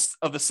most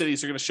of the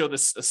cities are going to show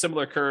this a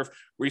similar curve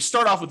where you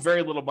start off with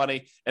very little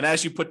money. And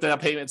as you put the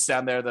payments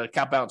down there, the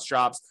account balance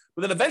drops.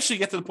 But then eventually you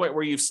get to the point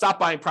where you've stopped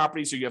buying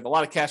properties or you have a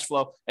lot of cash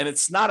flow and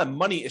it's not a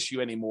money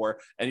issue anymore.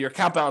 And your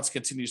account balance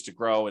continues to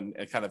grow and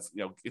kind of,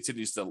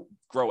 continues to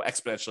grow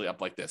exponentially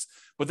up like this.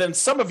 But then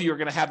some of you are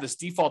going to have this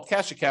default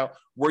cash account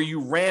where you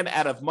ran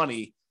out of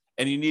money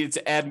and you needed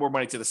to add more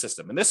money to the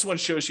system. And this one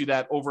shows you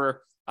that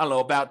over,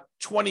 about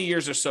 20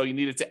 years or so, you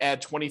needed to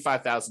add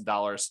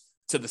 $25,000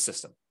 to the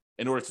system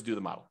in order to do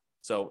the model.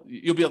 So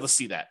you'll be able to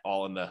see that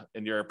all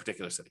in your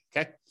particular city.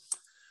 Okay.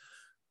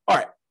 All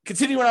right.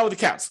 Continuing on with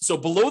accounts. So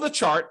below the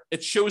chart,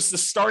 it shows the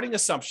starting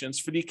assumptions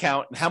for the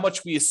account and how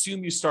much we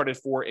assume you started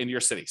for in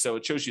your city. So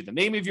it shows you the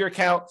name of your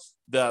account.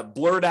 The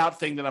blurred out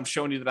thing that I'm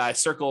showing you that I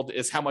circled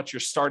is how much you're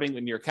starting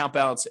in your account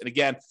balance. And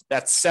again,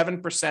 that's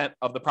 7%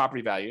 of the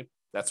property value.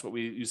 That's what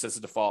we use as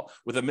a default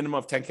with a minimum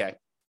of 10K.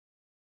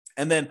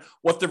 And then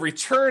what the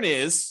return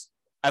is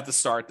at the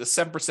start, the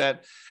 7%.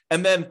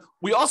 And then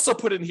we also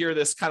put in here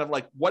this kind of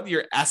like what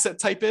your asset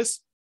type is.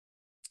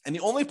 And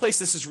the only place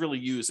this is really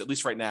used, at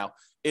least right now,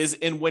 is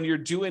in when you're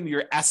doing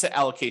your asset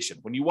allocation.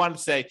 When you want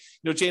to say,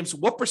 James,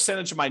 what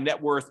percentage of my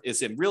net worth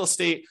is in real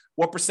estate?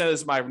 What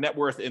percentage of my net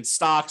worth in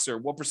stocks? Or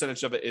what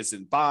percentage of it is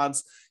in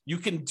bonds? You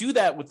can do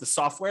that with the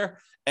software.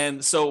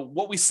 And so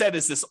what we said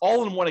is this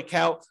all-in-one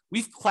account,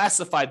 we've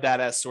classified that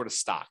as sort of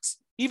stocks.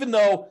 Even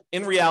though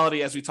in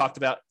reality, as we talked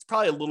about, it's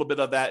probably a little bit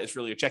of that is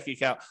really your checking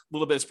account, a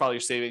little bit is probably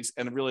your savings,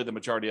 and really the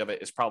majority of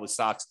it is probably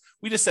stocks.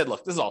 We just said,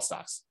 look, this is all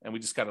stocks, and we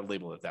just kind of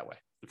labeled it that way,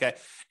 okay?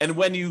 And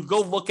when you go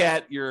look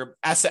at your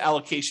asset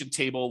allocation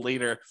table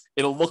later,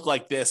 it'll look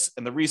like this,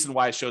 and the reason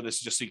why I show this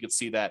is just so you can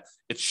see that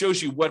it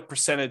shows you what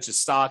percentage is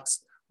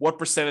stocks, what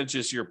percentage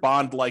is your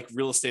bond-like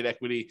real estate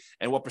equity,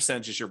 and what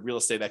percentage is your real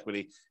estate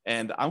equity.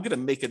 And I'm going to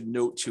make a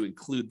note to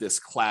include this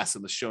class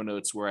in the show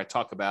notes where I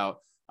talk about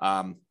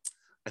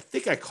I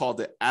think I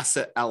called it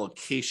asset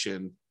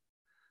allocation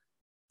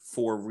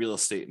for real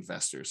estate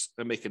investors.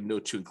 I make a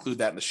note to include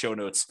that in the show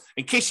notes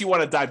in case you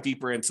want to dive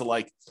deeper into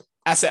like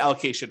asset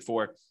allocation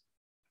for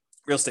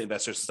real estate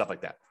investors and stuff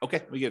like that. Okay,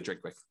 let me get a drink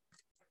quick.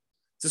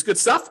 Is this good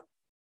stuff?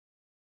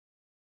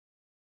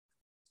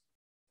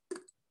 You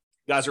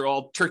guys are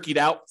all turkeyed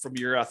out from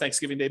your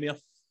Thanksgiving Day meal?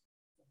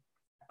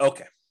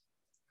 Okay.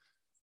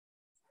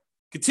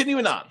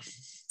 Continuing on.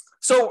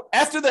 So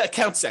after the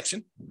account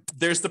section,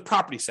 there's the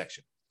property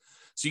section.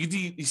 So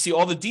you see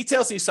all the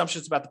details and the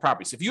assumptions about the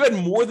property. So if you had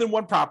more than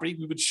one property,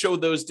 we would show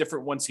those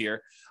different ones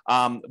here.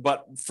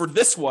 But for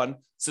this one,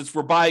 since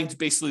we're buying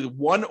basically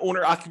one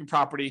owner-occupant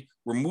property,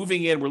 we're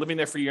moving in, we're living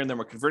there for a year, and then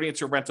we're converting it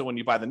to a rental when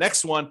you buy the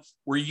next one,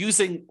 we're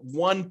using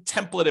one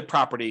templated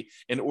property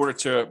in order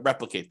to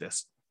replicate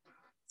this.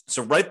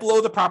 So right below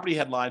the property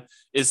headline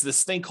is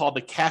this thing called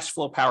the cash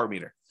flow power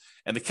meter.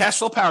 And the cash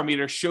flow power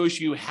meter shows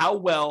you how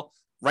well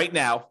right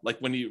now, like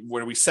when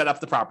we set up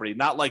the property,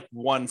 not like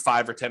 1,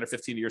 5, or 10 or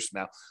 15 years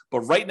from now, but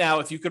right now,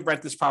 if you could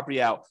rent this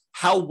property out,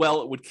 how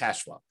well it would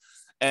cash flow.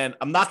 And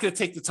I'm not going to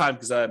take the time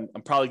because I'm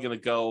probably going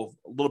to go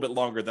a little bit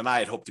longer than I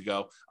had hoped to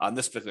go on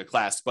this particular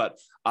class. But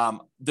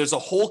there's a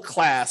whole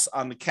class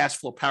on the cash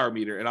flow power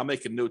meter, and I'll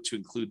make a note to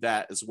include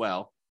that as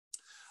well.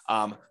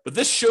 But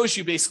this shows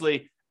you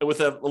basically with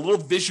a little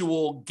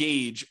visual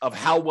gauge of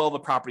how well the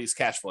property is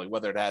cash flowing,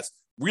 whether it has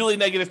really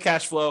negative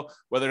cash flow,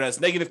 whether it has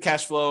negative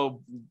cash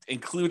flow,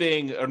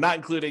 including or not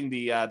including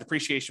the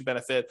depreciation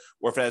benefit,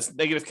 or if it has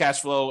negative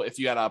cash flow if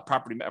you had a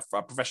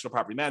professional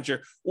property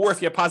manager, or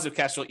if you have positive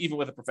cash flow even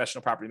with a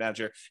professional property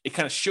manager. It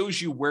kind of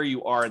shows you where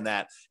you are in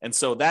that. And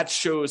so that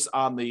shows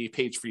on the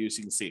page for you so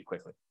you can see it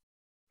quickly.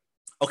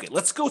 Okay,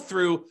 let's go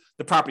through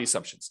the property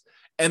assumptions.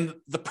 And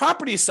the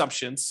property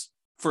assumptions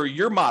for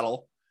your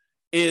model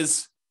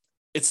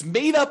it's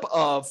made up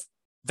of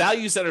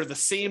values that are the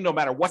same no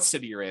matter what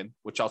city you're in,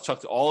 which I'll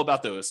talk to all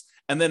about those,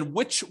 and then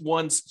which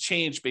ones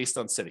change based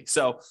on city.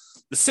 So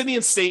the city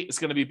and state is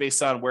going to be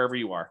based on wherever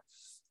you are.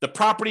 The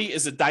property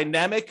is a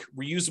dynamic,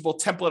 reusable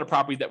template of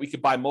property that we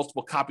could buy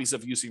multiple copies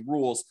of using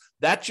rules.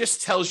 That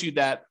just tells you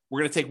that we're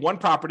going to take one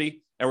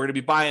property and we're going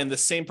to be buying the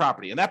same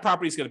property. And that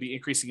property is going to be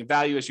increasing in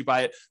value as you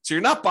buy it. So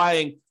you're not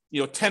buying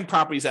 10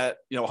 properties at,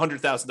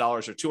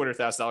 $100,000 or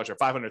 $200,000 or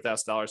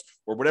 $500,000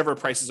 or whatever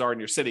prices are in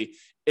your city.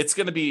 It's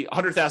going to be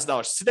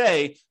 $100,000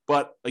 today,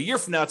 but a year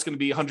from now, it's going to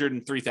be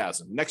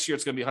 $103,000. Next year,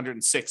 it's going to be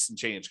 106 and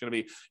change. It's going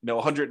to be,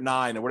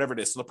 109 or whatever it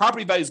is. So the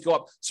property values go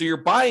up. So you're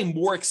buying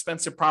more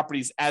expensive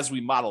properties as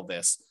we model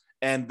this,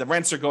 and the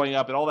rents are going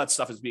up and all that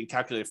stuff is being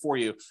calculated for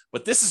you.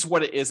 But this is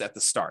what it is at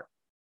the start.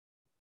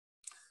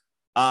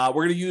 We're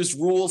going to use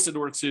rules in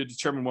order to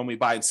determine when we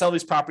buy and sell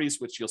these properties,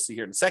 which you'll see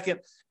here in a second.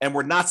 And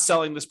we're not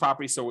selling this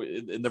property. So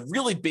in the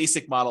really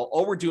basic model,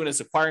 all we're doing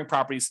is acquiring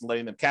properties and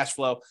letting them cash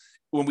flow.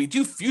 When we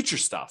do future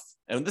stuff,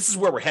 and this is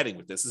where we're heading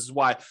with this is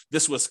why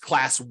this was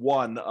class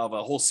one of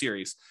a whole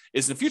series,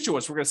 is in the future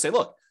ones, we're going to say,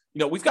 look,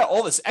 we've got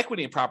all this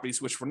equity in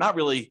properties, which we're not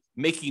really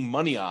making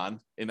money on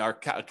in our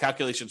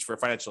calculations for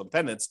financial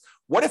independence.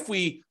 What if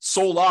we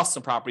sold off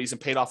some properties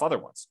and paid off other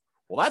ones?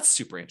 Well, that's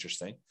super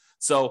interesting.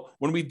 So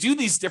when we do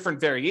these different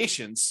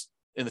variations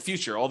in the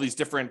future, all these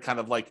different kind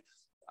of like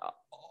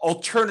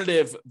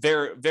alternative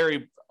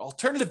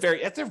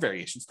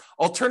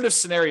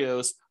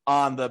scenarios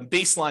on the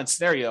baseline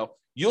scenario,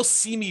 you'll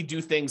see me do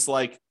things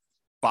like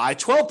buy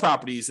 12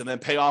 properties and then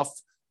pay off,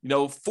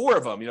 4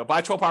 of them,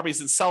 buy 12 properties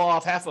and sell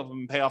off half of them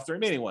and pay off the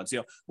remaining ones.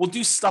 We'll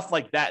do stuff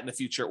like that in the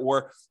future,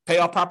 or pay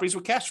off properties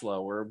with cash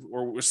flow,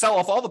 or sell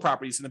off all the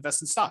properties and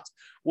invest in stocks.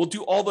 We'll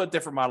do all the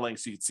different modeling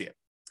so you can see it.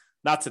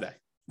 Not today.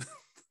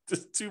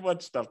 Just too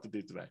much stuff to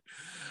do today.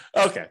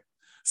 Okay.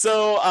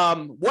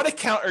 So what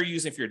account are you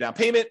using for your down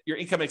payment, your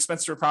income and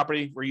expense for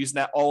property? We're using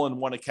that all in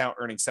one account,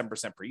 earning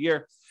 7% per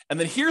year. And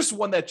then here's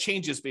one that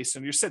changes based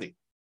on your city.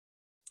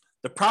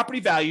 The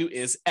property value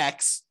is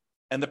X,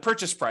 and the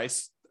purchase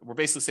price, we're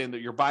basically saying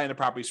that you're buying the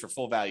properties for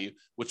full value,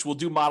 which we'll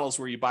do models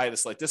where you buy at a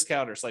slight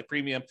discount or a slight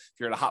premium if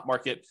you're in a hot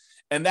market.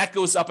 And that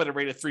goes up at a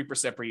rate of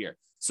 3% per year.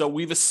 So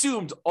we've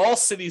assumed all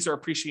cities are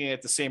appreciating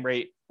at the same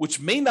rate, which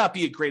may not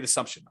be a great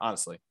assumption,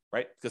 honestly,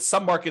 right? Because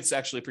some markets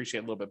actually appreciate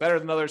a little bit better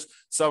than others.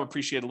 Some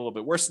appreciate a little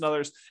bit worse than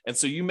others. And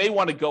so you may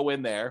want to go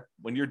in there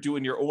when you're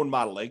doing your own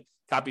modeling,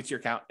 copy to your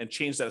account and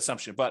change that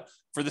assumption. But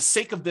for the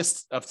sake of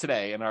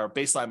today and our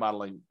baseline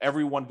modeling,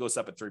 everyone goes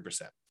up at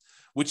 3%.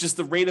 Which is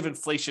the rate of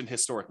inflation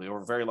historically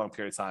over a very long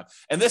period of time.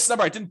 And this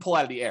number I didn't pull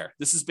out of the air.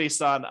 This is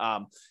based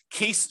on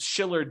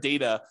Case-Shiller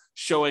data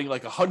showing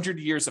like 100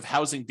 years of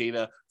housing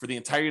data for the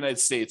entire United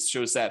States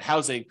shows that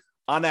housing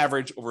on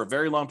average over a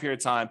very long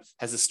period of time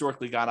has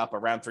historically gone up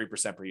around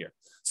 3% per year.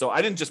 So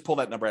I didn't just pull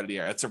that number out of the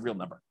air. That's a real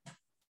number.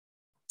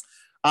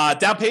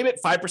 Down payment,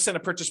 5%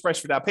 of purchase price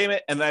for down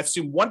payment. And then I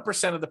assume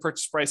 1% of the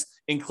purchase price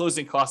in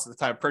closing costs at the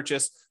time of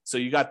purchase. So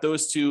you got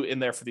those two in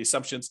there for the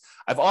assumptions.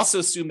 I've also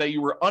assumed that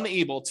you were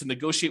unable to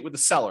negotiate with the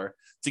seller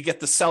to get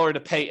the seller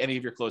to pay any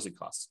of your closing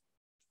costs.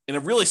 In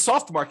a really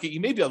soft market, you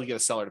may be able to get a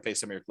seller to pay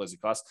some of your closing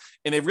costs.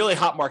 In a really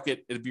hot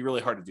market, it'd be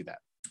really hard to do that.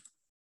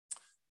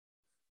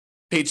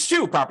 Page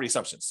 2, property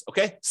assumptions.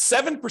 Okay.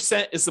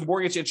 7% is the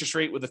mortgage interest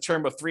rate with a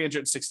term of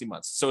 360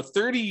 months. So a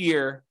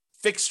 30-year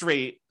fixed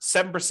rate,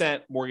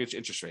 7% mortgage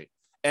interest rate.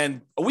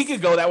 And a week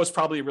ago, that was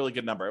probably a really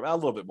good number, a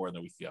little bit more than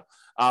a week ago.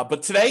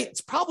 But today,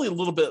 it's probably a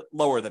little bit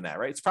lower than that,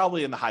 right? It's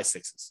probably in the high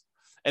 6s.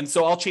 And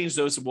so I'll change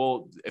those.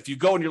 If you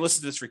go and you're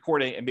listening to this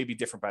recording, it may be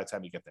different by the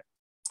time you get there.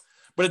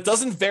 But it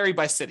doesn't vary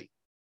by city.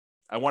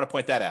 I want to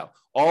point that out.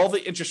 All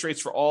the interest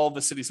rates for all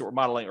the cities that we're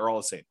modeling are all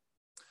the same.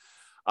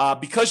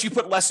 Because you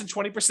put less than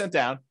 20%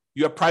 down,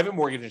 you have private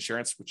mortgage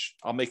insurance, which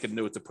I'll make a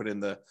note to put in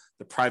the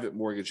private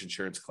mortgage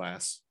insurance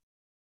class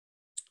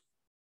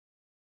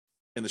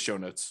in the show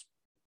notes.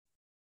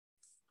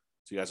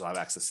 So you guys will have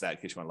access to that in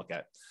case you want to look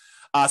at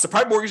it. So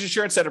private mortgage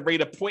insurance at a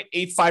rate of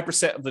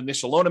 0.85% of the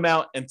initial loan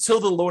amount until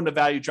the loan to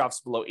value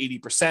drops below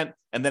 80%,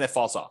 and then it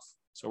falls off.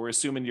 So we're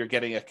assuming you're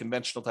getting a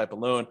conventional type of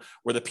loan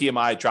where the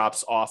PMI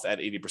drops off at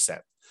 80%.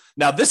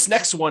 Now, this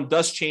next one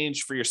does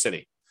change for your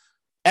city.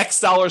 X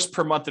dollars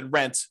per month in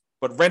rent,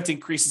 but rent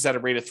increases at a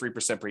rate of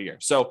 3% per year.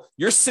 So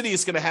your city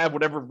is going to have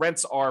whatever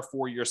rents are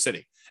for your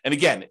city. And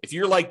again, if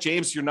you're like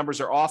James, your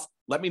numbers are off,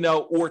 let me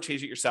know or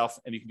change it yourself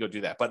and you can go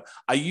do that. But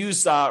I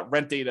use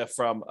rent data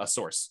from a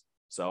source.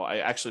 So I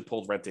actually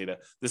pulled rent data.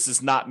 This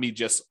is not me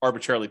just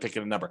arbitrarily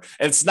picking a number.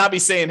 And it's not me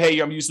saying, hey,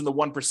 I'm using the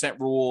 1%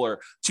 rule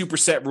or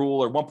 2% rule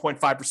or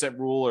 1.5%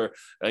 rule or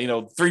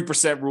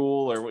 3%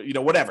 rule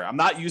or whatever. I'm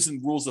not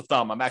using rules of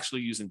thumb. I'm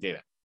actually using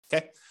data.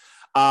 Okay.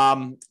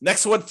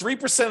 Next one,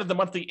 3% of the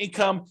monthly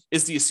income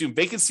is the assumed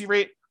vacancy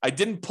rate. I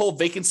didn't pull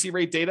vacancy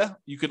rate data.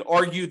 You could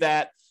argue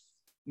that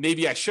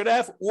maybe I should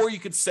have, or you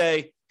could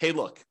say, hey,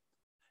 look,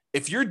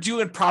 if you're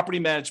doing property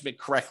management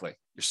correctly,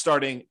 you're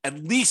starting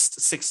at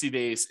least 60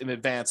 days in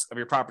advance of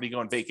your property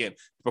going vacant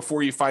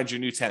before you find your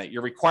new tenant.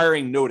 You're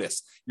requiring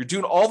notice. You're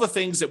doing all the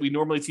things that we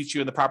normally teach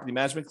you in the property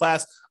management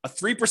class. A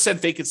 3%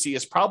 vacancy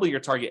is probably your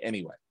target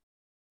anyway.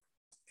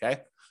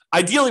 Okay.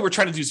 Ideally, we're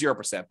trying to do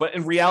 0%, but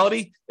in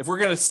reality, if we're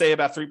going to stay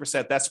about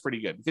 3%, that's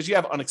pretty good because you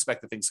have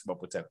unexpected things come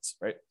up with tenants,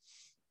 right?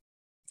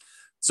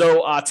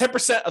 So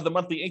 10% of the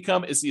monthly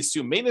income is the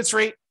assumed maintenance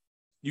rate.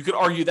 You could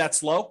argue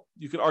that's low.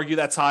 You could argue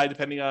that's high,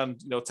 depending on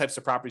types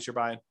of properties you're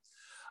buying.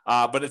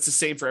 But it's the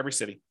same for every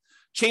city.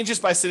 Changes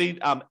by city.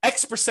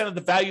 X% of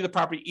the value of the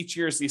property each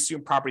year is the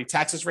assumed property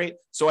taxes rate.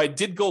 So I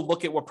did go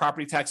look at what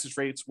property taxes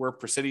rates were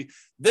per city.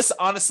 This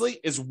honestly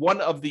is one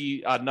of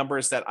the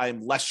numbers that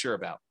I'm less sure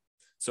about.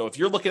 So if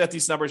you're looking at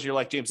these numbers and you're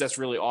like, James, that's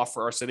really off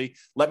for our city,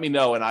 let me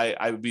know. And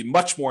I would be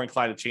much more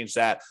inclined to change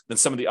that than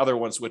some of the other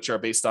ones, which are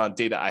based on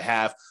data I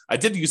have. I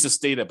did use this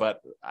data, but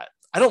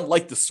I don't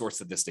like the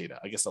source of this data.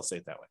 I guess I'll say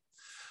it that way.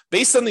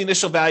 Based on the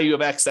initial value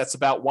of X, that's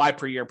about Y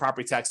per year in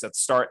property tax at the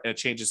start, and it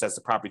changes as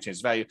the property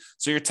changes value.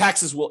 So your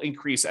taxes will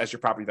increase as your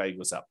property value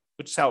goes up,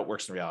 which is how it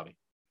works in reality.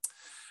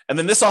 And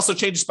then this also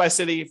changes by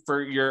city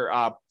for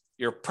your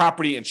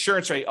property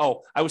insurance rate.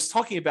 Oh, I was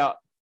talking about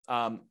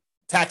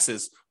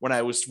taxes when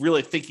I was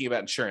really thinking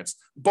about insurance.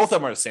 Both of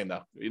them are the same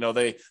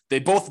though. They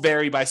both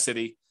vary by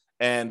city,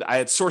 and I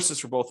had sources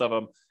for both of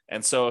them.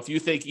 And so if you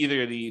think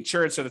either the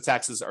insurance or the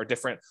taxes are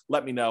different,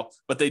 let me know.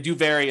 But they do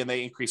vary and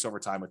they increase over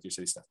time with your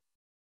city stuff.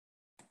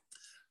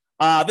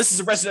 This is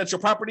a residential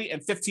property,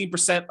 and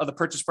 15% of the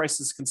purchase price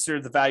is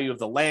considered the value of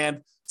the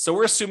land. So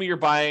we're assuming you're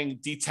buying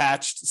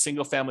detached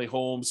single-family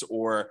homes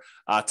or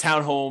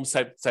townhomes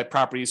type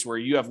properties where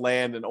you have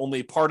land and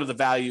only part of the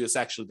value is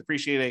actually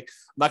depreciating.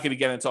 I'm not going to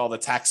get into all the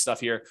tax stuff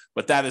here,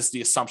 but that is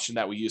the assumption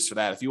that we use for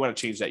that. If you want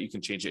to change that, you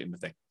can change it in the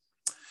thing.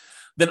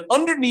 Then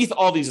underneath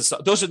all these,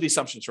 those are the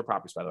assumptions for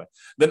properties, by the way.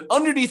 Then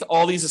underneath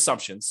all these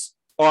assumptions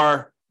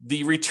are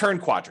the return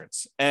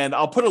quadrants. And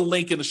I'll put a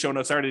link in the show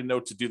notes. I already know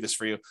to do this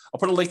for you. I'll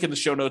put a link in the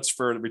show notes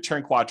for the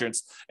return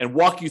quadrants and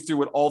walk you through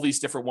what all these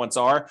different ones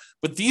are.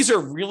 But these are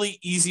really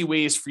easy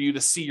ways for you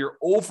to see your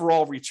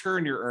overall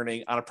return you're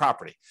earning on a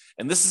property.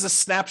 And this is a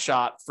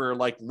snapshot for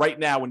like right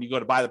now when you go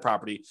to buy the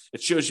property.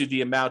 It shows you the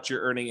amount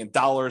you're earning in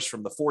dollars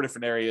from the 4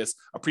 different areas: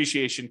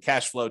 appreciation,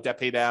 cash flow, debt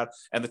pay down,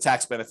 and the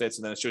tax benefits.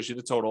 And then it shows you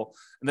the total.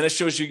 And then it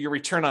shows you your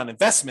return on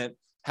investment,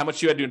 how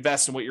much you had to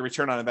invest and what your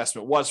return on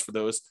investment was for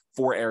those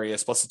 4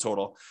 areas plus the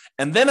total.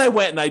 And then I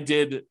went and I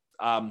did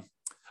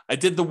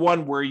the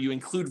one where you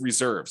include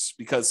reserves,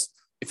 because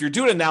if you're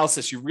doing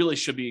analysis, you really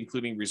should be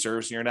including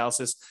reserves in your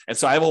analysis. And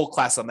so I have a whole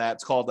class on that.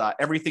 It's called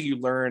Everything You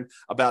Learn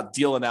About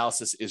Deal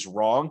Analysis is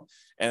Wrong.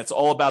 And it's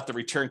all about the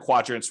return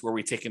quadrants where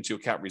we take into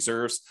account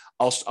reserves.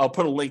 I'll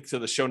put a link to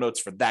the show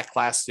notes for that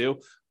class too,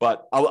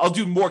 but I'll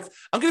do more.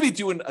 I'm going to be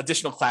doing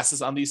additional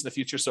classes on these in the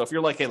future. So if you're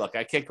like, hey, look,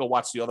 I can't go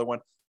watch the other one,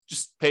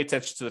 just pay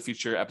attention to the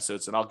future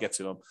episodes and I'll get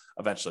to them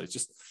eventually.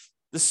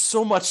 There's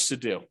so much to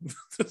do,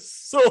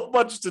 so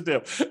much to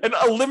do, and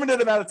a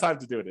limited amount of time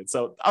to do it in.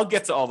 So I'll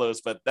get to all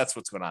those, but that's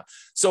what's going on.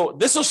 So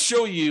this will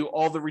show you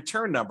all the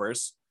return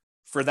numbers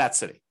for that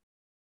city,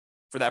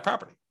 for that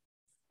property.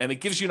 And it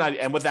gives you an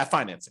idea, and with that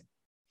financing.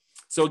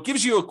 So it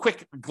gives you a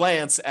quick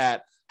glance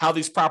at how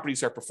these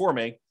properties are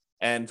performing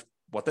and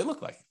what they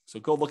look like. So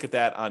go look at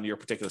that on your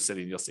particular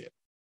city and you'll see it.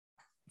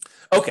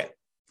 Okay.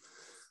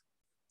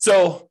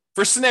 So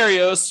for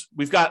scenarios,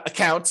 we've got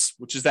accounts,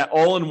 which is that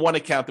all-in-one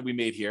account that we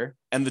made here,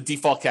 and the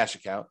default cash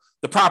account.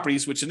 The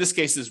properties, which in this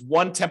case is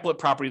one template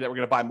property that we're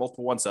going to buy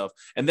multiple ones of.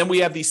 And then we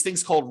have these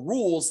things called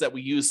rules that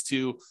we use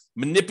to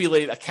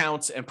manipulate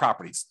accounts and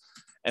properties.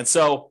 And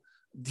so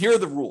here are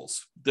the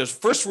rules. The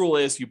first rule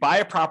is you buy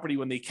a property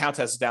when the account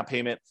has a down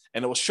payment,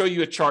 and it will show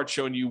you a chart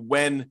showing you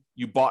when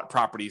you bought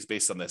properties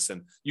based on this.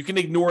 And you can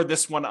ignore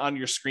this one on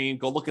your screen.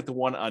 Go look at the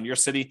one on your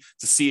city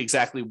to see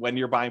exactly when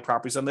you're buying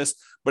properties on this.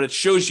 But it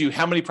shows you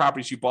how many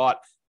properties you bought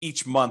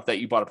each month that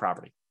you bought a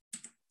property.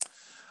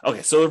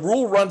 Okay, so the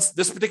rule runs,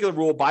 this particular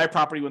rule, buy a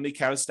property when the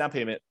account is down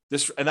payment.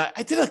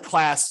 I did a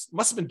class,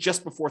 must have been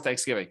just before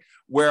Thanksgiving,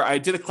 where I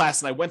did a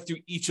class and I went through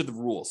each of the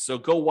rules. So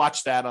go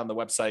watch that on the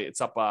website.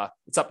 It's up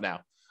now.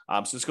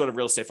 So just go to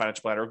Real Estate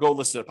Financial Planner or go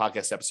listen to the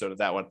podcast episode of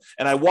that one.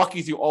 And I walk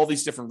you through all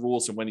these different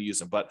rules and when to use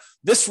them. But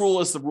this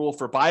rule is the rule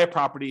for buy a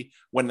property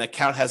when the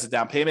account has a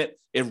down payment.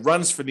 It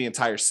runs for the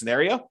entire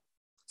scenario.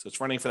 So it's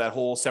running for that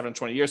whole 7 to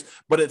 20 years,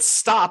 but it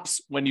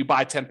stops when you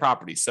buy 10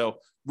 properties. So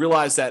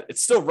realize that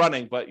it's still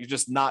running, but you're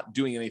just not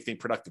doing anything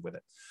productive with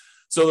it.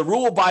 So the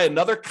rule will buy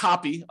another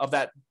copy of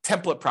that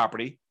template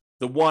property,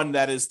 the one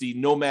that is the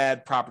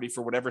Nomad property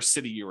for whatever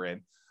city you're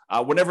in,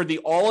 whenever the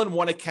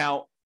all-in-one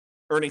account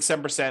earning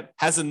 7%,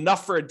 has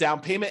enough for a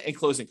down payment and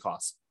closing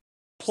costs,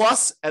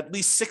 plus at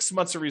least 6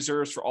 months of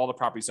reserves for all the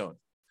properties owned.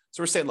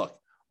 So we're saying, look,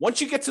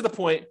 once you get to the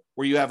point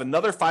where you have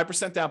another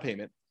 5% down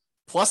payment,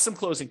 plus some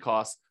closing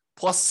costs,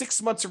 plus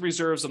 6 months of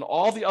reserves on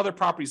all the other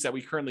properties that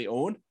we currently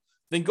own,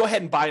 then go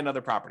ahead and buy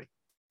another property,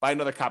 buy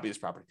another copy of this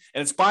property.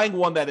 And it's buying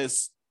one that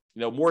is,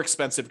 more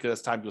expensive because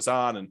as time goes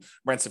on and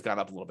rents have gone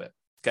up a little bit.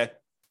 Okay.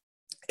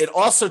 It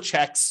also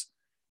checks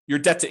your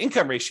debt to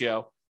income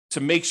ratio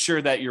to make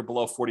sure that you're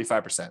below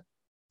 45%.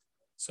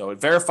 So it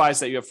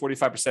verifies that you have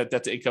 45%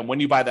 debt to income when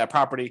you buy that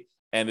property,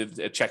 and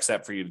it checks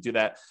that for you to do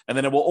that. And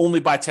then it will only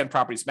buy 10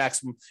 properties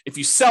maximum. If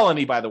you sell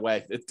any, by the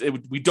way,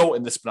 we don't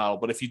in this model,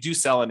 but if you do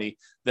sell any,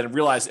 then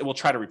realize it will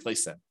try to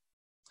replace them.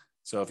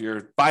 So if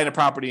you're buying a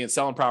property and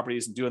selling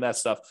properties and doing that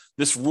stuff,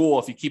 this rule,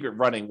 if you keep it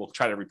running, will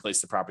try to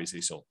replace the properties that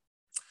you sold.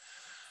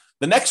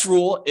 The next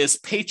rule is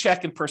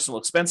paycheck and personal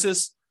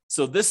expenses.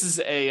 So this is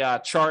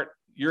a chart.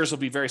 Yours will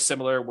be very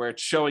similar, where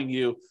it's showing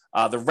you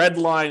the red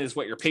line is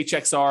what your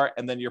paychecks are,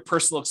 and then your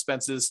personal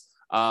expenses,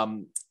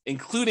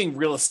 including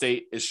real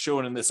estate, is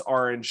shown in this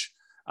orange.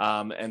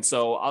 And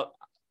so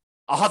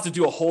I'll have to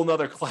do a whole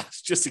nother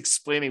class just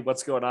explaining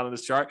what's going on in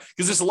this chart,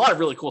 because there's a lot of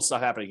really cool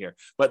stuff happening here.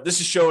 But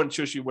this is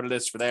shows you what it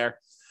is for there.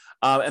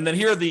 And then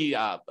here are the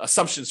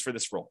assumptions for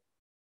this rule.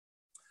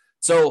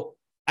 So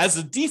as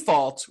a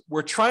default,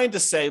 we're trying to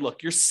say,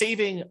 look, you're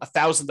saving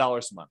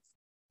 $1,000 a month.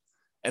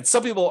 And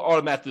some people are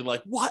automatically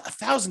like, what,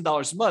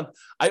 $1,000 a month?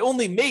 I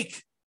only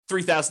make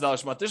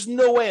 $3,000 a month. There's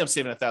no way I'm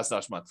saving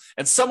 $1,000 a month.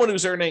 And someone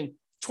who's earning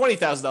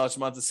 $20,000 a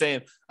month is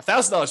saying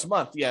 $1,000 a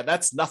month. Yeah,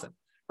 that's nothing,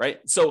 right?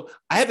 So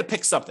I had to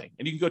pick something,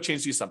 and you can go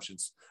change the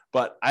assumptions,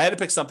 but I had to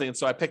pick something. And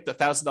so I picked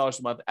 $1,000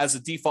 a month as a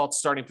default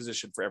starting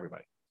position for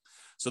everybody.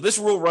 So this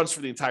rule runs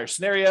for the entire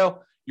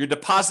scenario. You're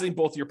depositing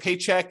both your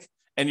paycheck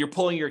and you're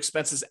pulling your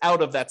expenses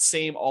out of that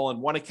same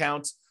all-in-one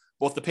account.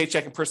 Both the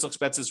paycheck and personal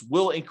expenses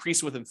will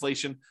increase with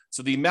inflation.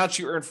 So the amount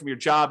you earn from your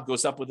job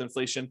goes up with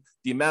inflation.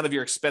 The amount of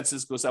your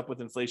expenses goes up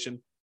with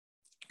inflation.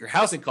 Your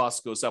housing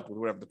costs goes up with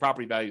whatever the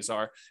property values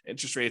are,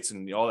 interest rates,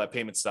 and all that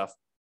payment stuff.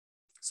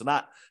 So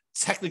not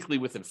technically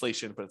with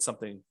inflation, but it's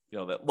something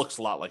that looks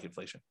a lot like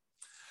inflation.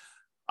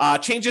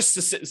 Changes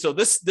to so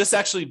this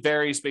actually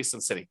varies based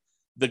on city.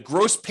 The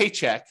gross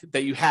paycheck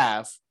that you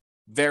have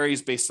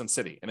varies based on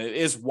city. And it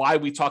is why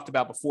we talked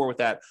about before with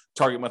that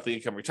target monthly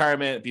income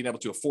retirement, being able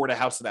to afford a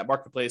house in that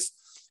marketplace.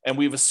 And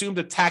we've assumed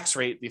a tax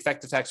rate, the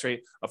effective tax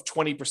rate of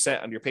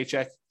 20% on your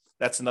paycheck.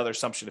 That's another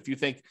assumption. If you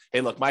think,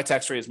 hey, look, my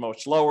tax rate is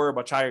much lower,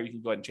 much higher, you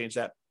can go ahead and change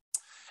that.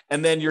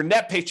 And then your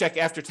net paycheck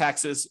after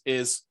taxes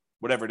is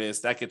whatever it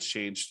is, that gets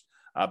changed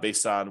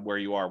based on where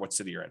you are, what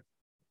city you're in.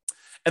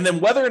 And then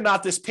whether or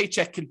not this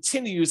paycheck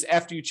continues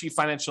after you achieve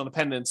financial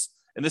independence,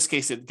 in this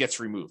case, it gets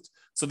removed.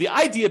 So the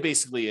idea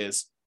basically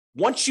is,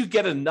 once you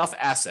get enough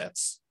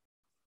assets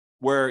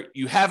where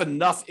you have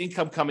enough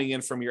income coming in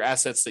from your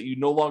assets that you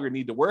no longer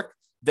need to work,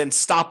 then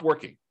stop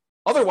working.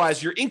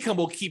 Otherwise, your income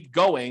will keep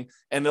going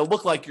and it'll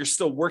look like you're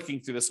still working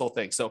through this whole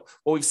thing. So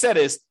what we've said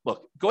is,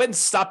 look, go ahead and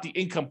stop the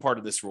income part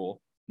of this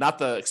rule, not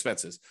the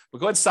expenses, but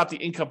go ahead and stop the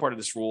income part of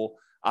this rule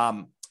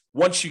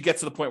once you get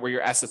to the point where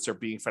your assets are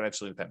being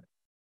financially independent.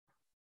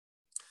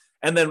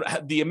 And then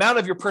the amount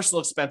of your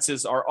personal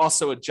expenses are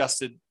also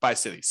adjusted by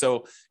city.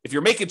 So if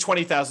you're making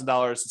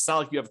 $20,000, it's not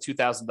like you have a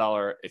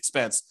 $2,000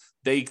 expense.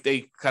 They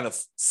kind of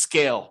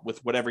scale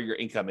with whatever your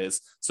income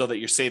is so that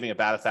you're saving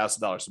about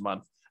 $1,000 a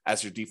month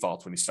as your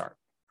default when you start.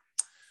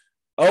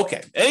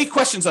 Okay, any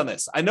questions on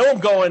this? I know I'm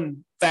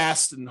going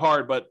fast and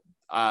hard, but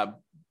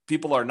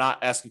people are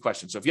not asking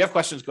questions. So if you have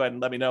questions, go ahead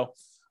and let me know.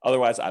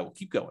 Otherwise, I will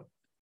keep going.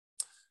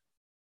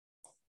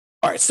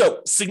 All right, so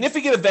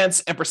significant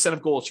events and percent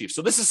of goal achieved.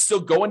 So this is still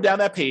going down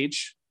that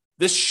page.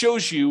 This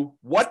shows you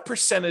what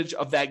percentage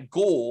of that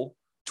goal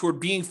toward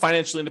being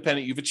financially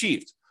independent you've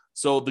achieved.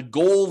 So the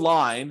goal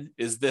line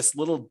is this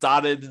little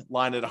dotted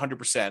line at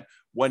 100%.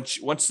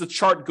 Once the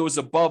chart goes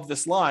above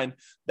this line,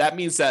 that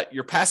means that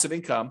your passive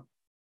income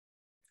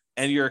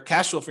and your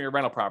cash flow from your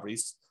rental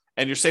properties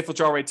and your safe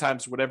withdrawal rate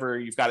times whatever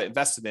you've got it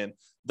invested in,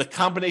 the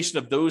combination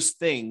of those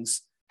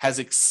things has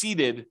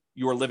exceeded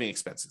your living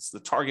expenses, the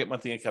target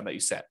monthly income that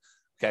you set.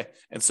 Okay.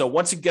 And so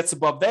once it gets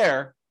above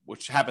there,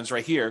 which happens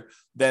right here,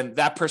 then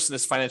that person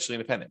is financially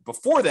independent.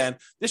 Before then,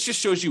 this just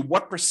shows you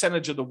what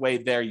percentage of the way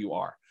there you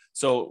are.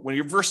 So when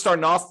you're first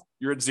starting off,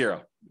 you're at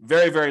zero,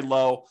 very, very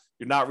low.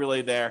 You're not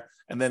really there.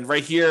 And then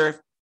right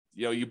here,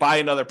 you buy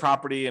another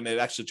property and it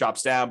actually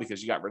drops down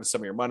because you got rid of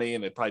some of your money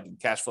and it probably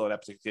didn't cash flow in that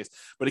particular case,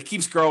 but it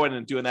keeps growing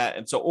and doing that.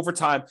 And so over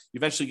time, you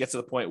eventually get to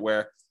the point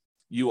where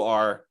you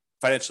are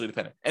financially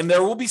independent. And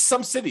there will be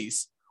some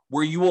cities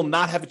where you will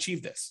not have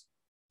achieved this.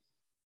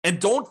 And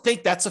don't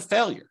think that's a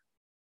failure.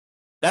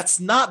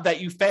 That's not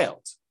that you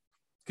failed,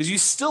 because you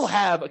still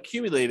have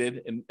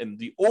accumulated in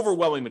the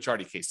overwhelming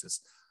majority of cases,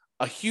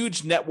 a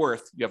huge net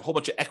worth. You have a whole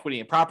bunch of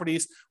equity in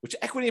properties, which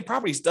equity in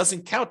properties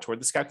doesn't count toward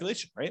this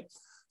calculation, right?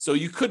 So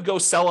you could go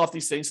sell off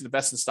these things and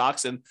invest in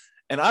stocks. And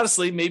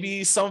honestly,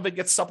 maybe some of it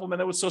gets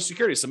supplemented with Social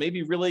Security. So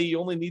maybe really you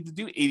only need to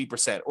do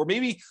 80%, or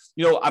maybe,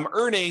 I'm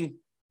earning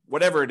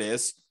whatever it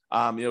is,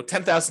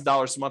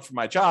 $10,000 a month for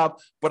my job,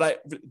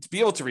 but to be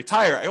able to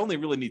retire, I only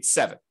really need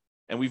 7.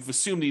 And we've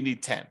assumed you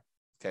need 10.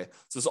 Okay.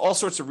 So there's all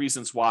sorts of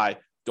reasons why.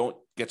 Don't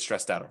get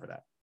stressed out over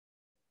that.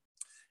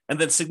 And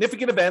then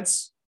significant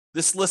events.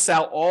 This lists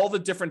out all the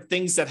different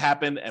things that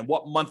happened and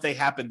what month they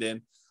happened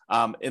in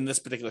this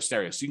particular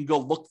scenario. So you can go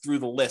look through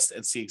the list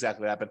and see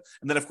exactly what happened.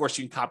 And then, of course,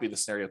 you can copy the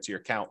scenario to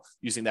your account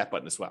using that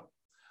button as well.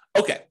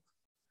 Okay.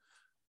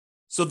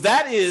 So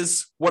that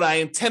is what I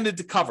intended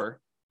to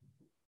cover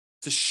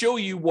to show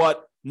you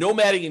what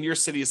nomading in your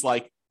city is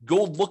like.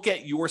 Go look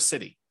at your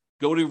city.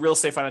 Go to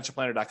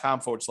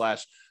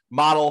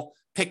realestatefinancialplanner.com/model,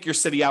 pick your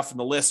city out from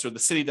the list or the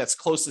city that's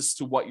closest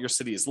to what your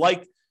city is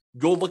like.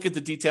 Go look at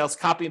the details,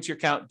 copy into your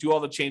account, do all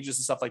the changes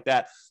and stuff like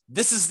that.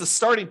 This is the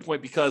starting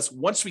point because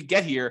once we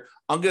get here,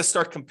 I'm going to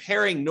start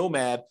comparing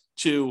Nomad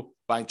to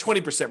buying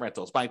 20%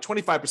 rentals, buying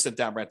 25%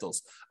 down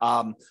rentals,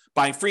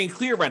 buying free and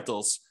clear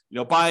rentals,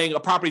 buying a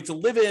property to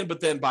live in,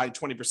 but then buying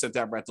 20%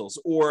 down rentals,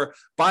 or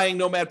buying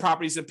Nomad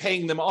properties and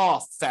paying them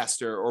off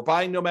faster, or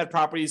buying Nomad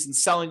properties and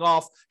selling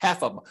off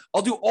half of them.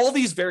 I'll do all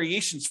these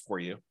variations for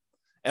you,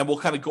 and we'll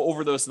kind of go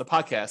over those in the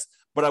podcast.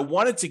 But I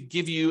wanted to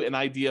give you an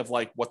idea of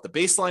like what the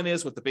baseline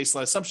is, what the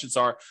baseline assumptions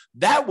are.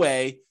 That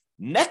way,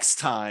 next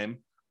time,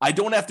 I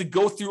don't have to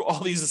go through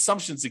all these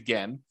assumptions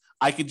again.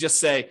 I can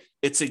just say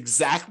it's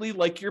exactly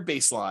like your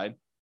baseline,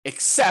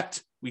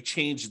 except we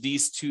change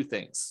these 2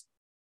 things.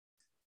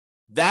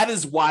 That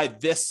is why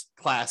this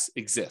class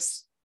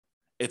exists.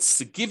 It's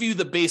to give you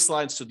the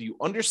baseline so that you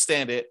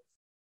understand it,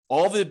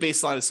 all the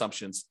baseline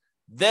assumptions.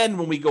 Then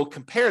when we go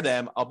compare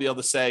them, I'll be able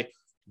to say,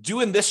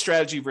 doing this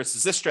strategy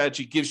versus this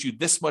strategy gives you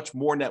this much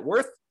more net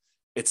worth.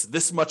 It's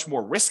this much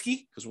more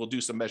risky because we'll do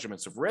some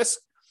measurements of risk.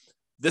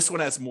 This one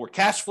has more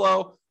cash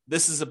flow.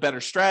 This is a better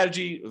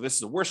strategy. Or this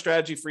is a worse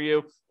strategy for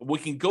you. We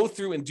can go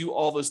through and do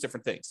all those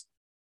different things.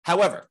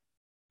 However,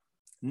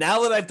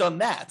 now that I've done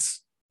that,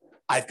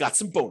 I've got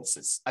some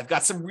bonuses. I've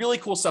got some really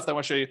cool stuff that I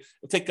want to show you.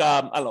 It'll take,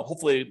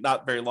 hopefully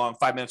not very long,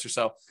 5 minutes or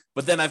so.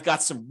 But then I've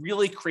got some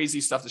really crazy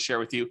stuff to share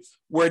with you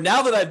where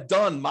now that I've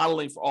done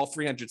modeling for all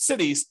 300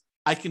 cities,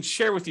 I can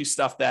share with you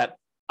stuff that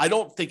I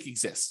don't think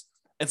exists.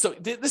 And so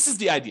this is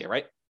the idea,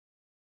 right?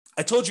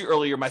 I told you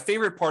earlier, my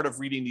favorite part of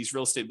reading these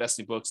real estate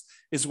investing books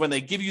is when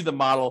they give you the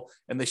model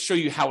and they show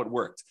you how it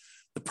worked.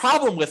 The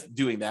problem with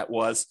doing that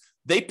was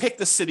they picked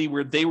the city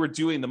where they were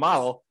doing the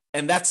model,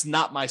 and that's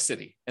not my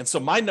city. And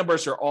so my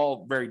numbers are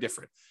all very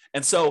different.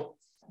 And so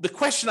the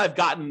question I've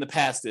gotten in the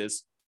past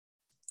is,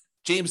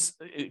 James,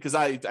 because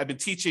I've been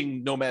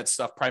teaching Nomad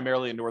stuff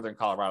primarily in Northern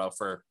Colorado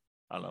for,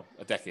 a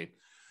decade.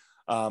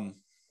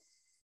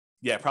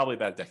 Probably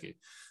about a decade.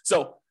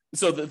 So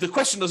the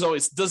question is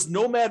always, does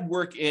Nomad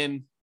work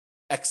in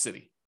X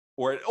city?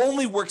 Or it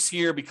only works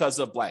here because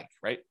of blank,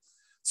 right?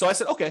 So I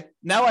said, okay,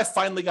 now I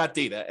finally got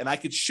data and I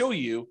could show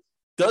you,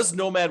 does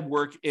Nomad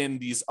work in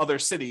these other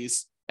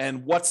cities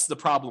and what's the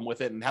problem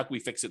with it and how can we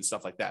fix it and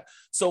stuff like that.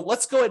 So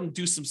let's go ahead and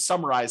do some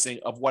summarizing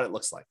of what it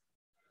looks like.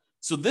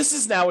 So this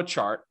is now a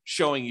chart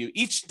showing you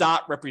each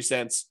dot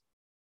represents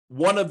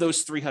one of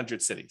those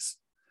 300 cities.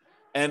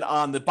 And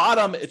on the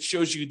bottom, it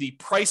shows you the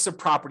price of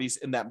properties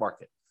in that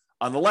market.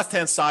 On the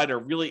left-hand side are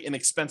really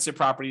inexpensive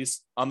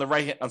properties. On the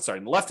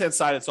left-hand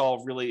side, it's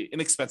all really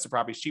inexpensive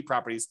properties, cheap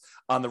properties.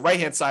 On the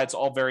right-hand side, it's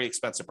all very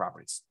expensive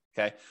properties,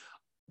 okay?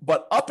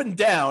 But up and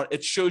down,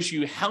 it shows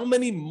you how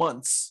many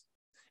months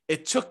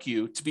it took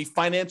you to be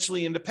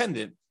financially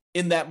independent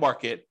in that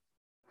market,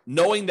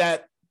 knowing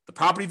that the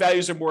property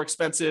values are more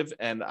expensive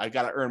and I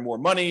got to earn more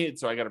money,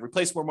 so I got to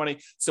replace more money.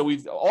 So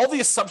all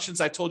the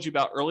assumptions I told you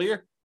about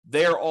earlier,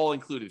 they're all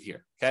included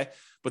here, okay?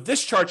 But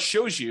this chart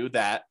shows you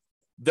that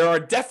there are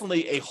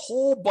definitely a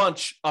whole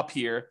bunch up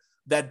here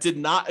that did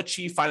not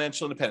achieve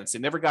financial independence. They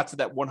never got to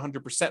that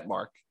 100%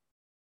 mark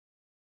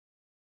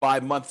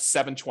by month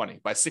 720,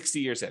 by 60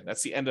 years in.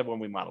 That's the end of when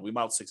we modeled. We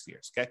modeled 60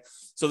 years, okay?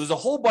 So there's a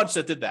whole bunch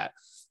that did that.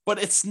 But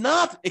it's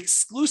not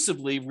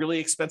exclusively really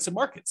expensive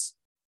markets.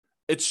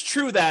 It's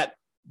true that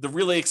the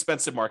really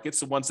expensive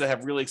markets, the ones that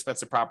have really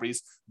expensive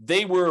properties,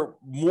 they were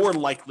more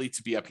likely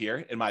to be up here,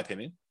 in my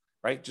opinion.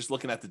 Right? Just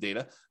looking at the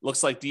data,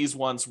 looks like these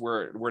ones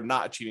were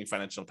not achieving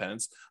financial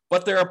independence,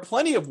 but there are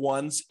plenty of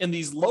ones in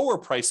these lower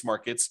price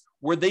markets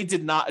where they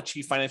did not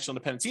achieve financial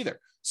independence either.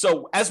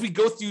 So as we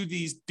go through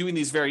doing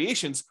these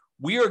variations,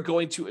 we are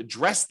going to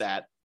address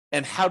that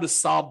and how to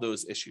solve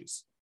those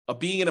issues of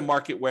being in a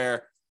market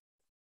where,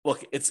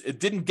 look, it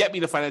didn't get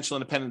me to financial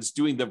independence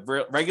doing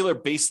the regular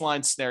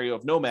baseline scenario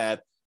of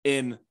Nomad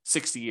in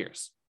 60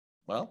 years.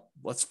 Well,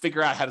 let's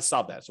figure out how to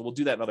solve that. So we'll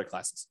do that in other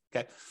classes,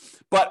 okay?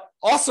 But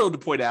also to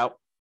point out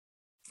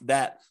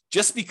that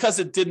just because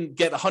it didn't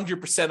get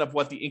 100% of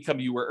what the income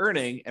you were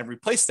earning and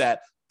replace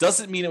that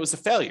doesn't mean it was a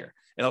failure.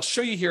 And I'll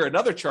show you here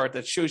another chart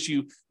that shows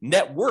you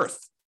net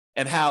worth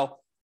and how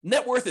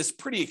net worth is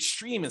pretty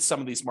extreme in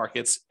some of these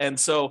markets. And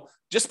so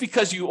just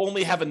because you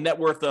only have a net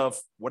worth of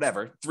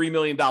whatever, $3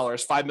 million,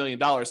 $5 million,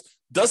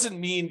 doesn't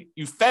mean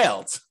you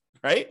failed,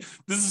 right?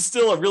 This is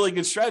still a really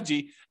good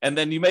strategy. And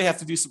then you may have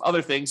to do some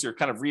other things or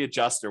kind of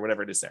readjust or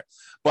whatever it is there.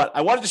 But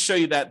I wanted to show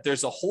you that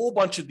there's a whole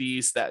bunch of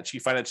these that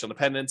achieve financial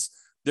independence.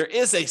 There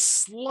is a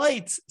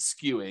slight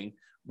skewing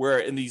where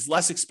in these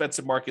less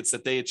expensive markets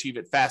that they achieve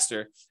it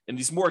faster. In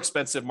these more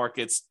expensive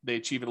markets, they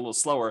achieve it a little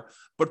slower.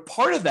 But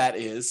part of that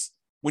is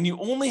when you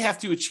only have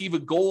to achieve a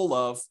goal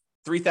of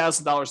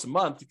 $3,000 a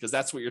month, because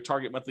that's what your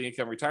target monthly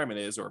income retirement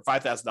is, or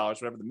 $5,000,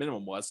 whatever the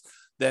minimum was,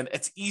 then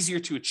it's easier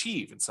to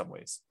achieve in some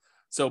ways.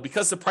 So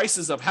because the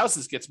prices of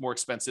houses gets more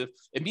expensive,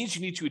 it means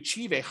you need to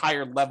achieve a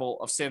higher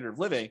level of standard of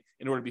living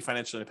in order to be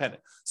financially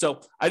independent. So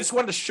I just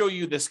wanted to show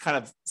you this kind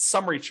of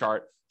summary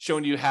chart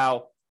showing you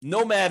how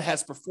Nomad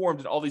has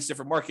performed in all these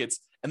different markets.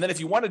 And then if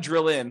you want to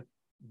drill in,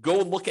 go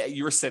look at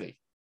your city,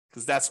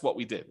 because that's what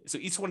we did. So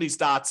each one of these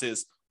dots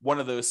is one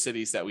of those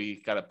cities that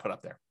we got to put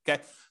up there.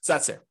 Okay, so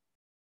that's there.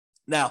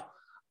 Now,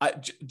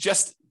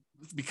 just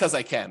because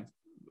I can,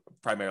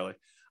 primarily,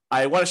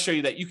 I want to show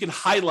you that you can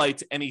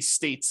highlight any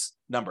state's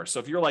number. So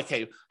if you're like,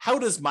 hey, how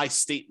does my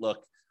state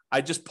look?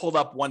 I just pulled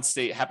up one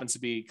state, it happens to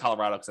be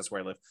Colorado because that's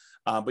where I live.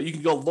 But you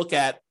can go look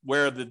at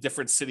where the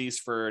different cities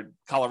for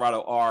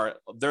Colorado are.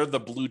 They're the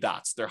blue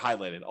dots. They're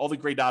highlighted. All the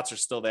gray dots are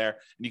still there,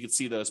 and you can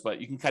see those, but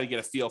you can kind of get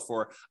a feel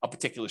for a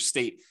particular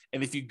state.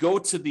 And if you go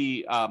to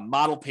the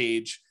model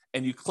page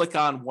and you click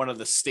on one of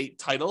the state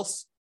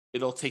titles,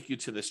 it'll take you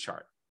to this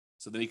chart.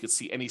 So then you can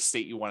see any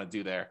state you want to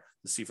do there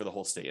to see for the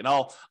whole state. And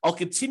I'll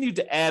continue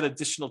to add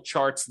additional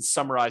charts and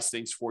summarize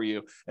things for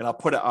you, and I'll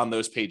put it on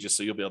those pages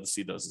so you'll be able to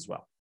see those as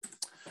well.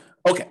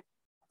 Okay,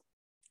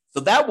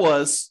 so that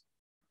was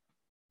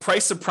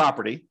price of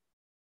property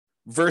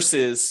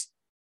versus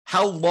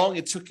how long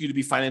it took you to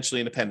be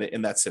financially independent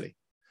in that city.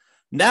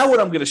 Now what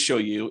I'm going to show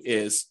you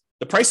is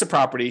the price of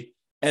property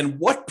and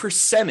what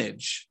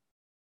percentage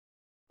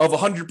of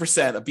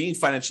 100% of being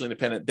financially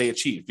independent they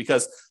achieved.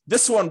 Because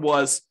this one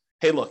was,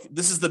 hey, look,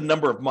 this is the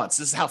number of months.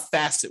 This is how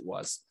fast it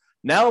was.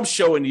 Now I'm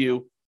showing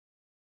you,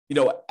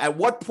 at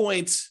what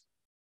point,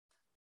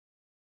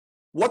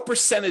 what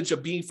percentage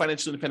of being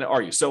financially independent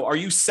are you? So are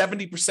you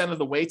 70% of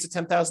the way to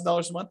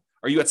 $10,000 a month?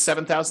 Are you at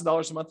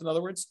 $7,000 a month, in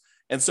other words?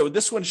 And so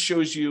this one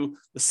shows you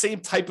the same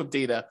type of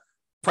data,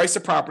 price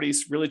of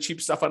properties, really cheap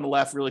stuff on the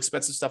left, really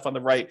expensive stuff on the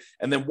right,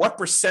 and then what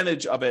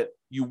percentage of it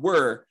you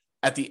were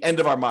at the end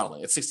of our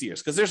modeling at 60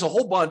 years. Because there's a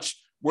whole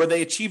bunch where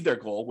they achieved their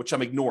goal, which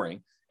I'm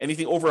ignoring.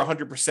 Anything over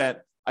 100%,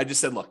 I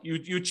just said, look,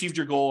 you achieved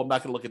your goal. I'm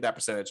not going to look at that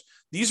percentage.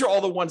 These are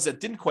all the ones that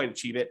didn't quite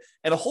achieve it.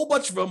 And a whole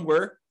bunch of them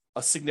were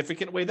a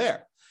significant way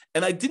there.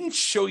 And I didn't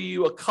show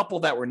you a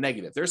couple that were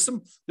negative. There's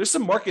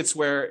some markets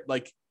where,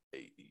 like,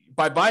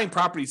 by buying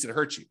properties, it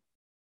hurts you,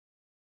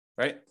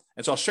 right?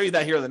 And so I'll show you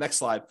that here on the next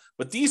slide.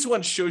 But these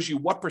ones shows you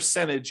what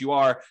percentage you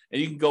are,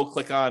 and you can go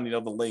click on, the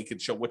link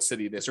and show what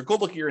city it is, or go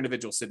look at your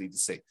individual city to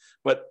see.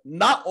 But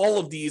not all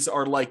of these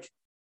are like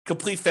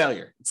complete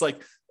failure. It's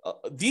like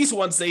these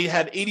ones, they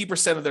had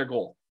 80% of their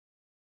goal.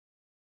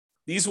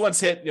 These ones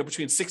hit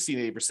between 60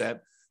 and 80%.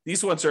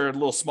 These ones are a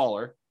little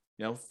smaller,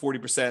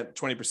 40%,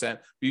 20%,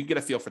 but you can get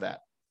a feel for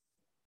that.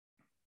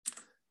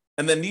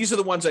 And then these are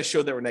the ones I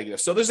showed that were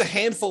negative. So there's a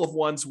handful of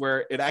ones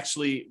where it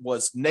actually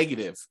was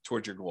negative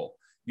towards your goal.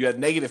 You had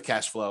negative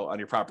cash flow on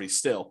your property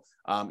still,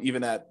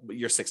 even at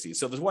year 60.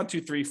 So there's 1,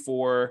 2, 3,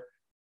 4,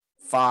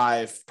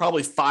 5,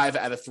 probably 5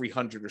 out of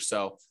 300 or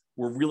so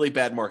were really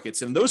bad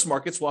markets. And those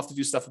markets we'll have to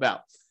do stuff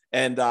about.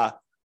 And I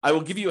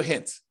will give you a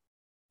hint.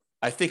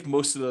 I think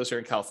most of those are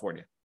in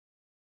California.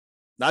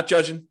 Not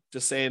judging,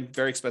 just saying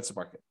very expensive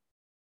market.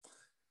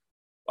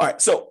 All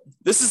right, so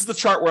this is the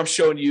chart where I'm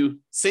showing you,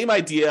 same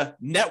idea,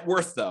 net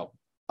worth though,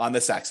 on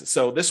this axis.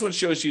 So this one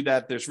shows you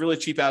that there's really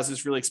cheap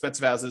houses, really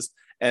expensive houses,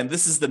 and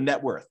this is the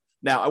net worth.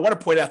 Now, I want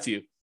to point out to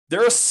you,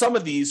 there are some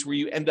of these where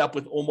you end up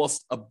with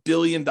almost $1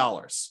 billion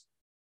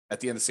at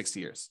the end of 60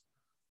 years.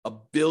 $1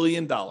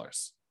 billion.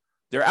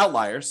 They're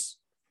outliers.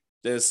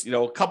 There's,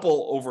 a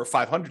couple over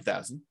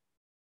 500,000.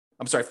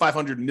 I'm sorry,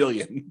 500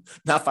 million,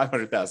 not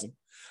 500,000.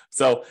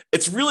 So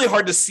it's really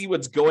hard to see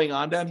what's going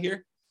on down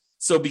here.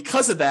 So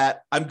because of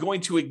that, I'm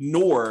going to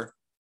ignore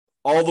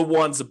all the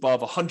ones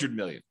above 100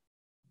 million.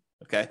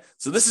 Okay.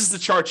 So this is the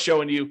chart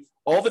showing you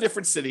all the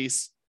different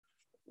cities,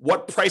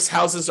 what price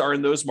houses are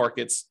in those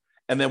markets,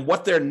 and then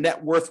what their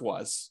net worth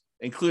was,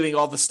 including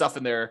all the stuff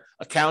in their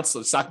accounts, so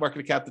the stock market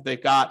account that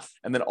they've got,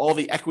 and then all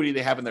the equity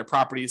they have in their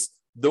properties.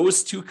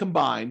 Those two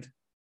combined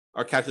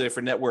are calculated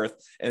for net worth,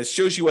 and it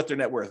shows you what their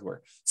net worth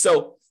were.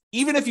 So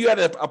even if you had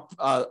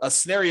a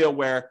scenario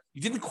where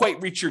you didn't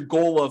quite reach your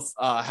goal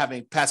of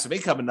having passive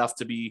income enough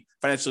to be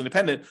financially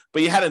independent,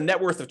 but you had a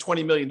net worth of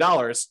 $20 million,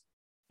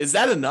 is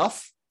that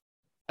enough?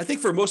 I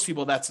think for most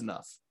people, that's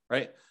enough,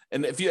 right?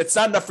 And if it's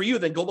not enough for you,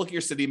 then go look at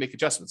your city and make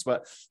adjustments.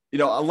 But, a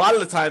lot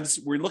of the times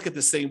we look at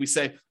this thing, we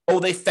say, oh,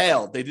 they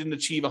failed. They didn't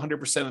achieve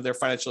 100% of their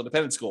financial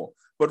independence goal.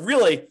 But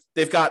really,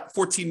 they've got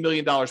 $14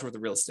 million worth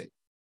of real estate.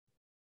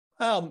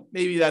 Well,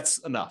 maybe that's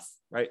enough,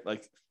 right?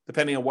 Like,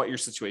 depending on what your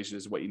situation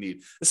is, what you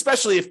need,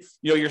 especially if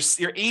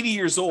you're 80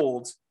 years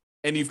old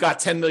and you've got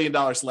 $10 million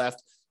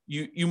left,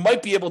 you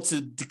might be able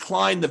to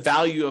decline the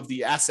value of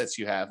the assets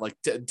you have, like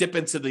to dip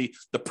into the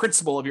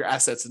principal of your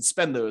assets and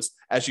spend those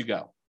as you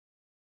go.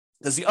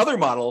 Because the other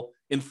model,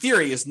 in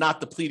theory, is not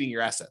depleting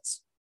your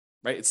assets,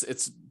 right?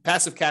 It's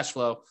passive cash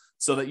flow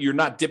so that you're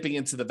not dipping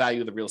into the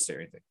value of the real estate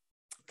or anything.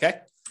 Okay.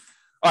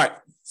 All right.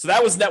 So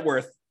that was net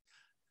worth.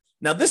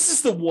 Now, this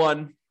is the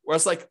one where I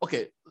was like,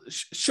 okay,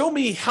 show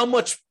me how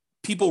much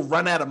people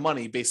run out of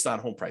money based on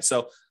home price.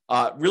 So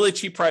really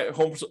cheap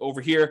homes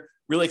over here,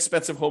 really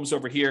expensive homes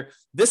over here.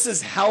 This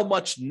is how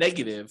much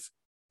negative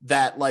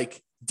that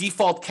like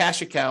default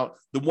cash account,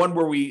 the one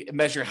where we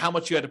measure how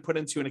much you had to put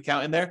into an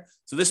account in there.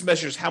 So this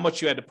measures how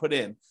much you had to put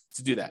in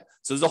to do that.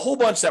 So there's a whole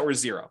bunch that were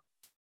zero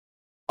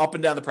up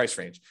and down the price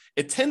range.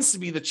 It tends to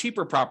be the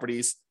cheaper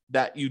properties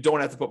that you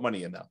don't have to put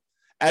money in though.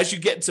 As you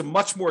get into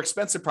much more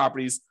expensive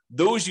properties,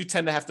 those you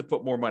tend to have to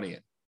put more money in.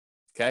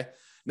 Okay.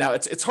 Now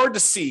it's hard to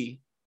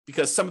see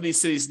because some of these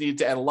cities need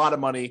to add a lot of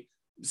money.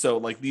 So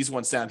like these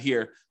ones down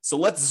here. So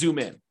let's zoom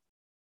in.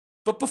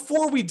 But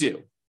before we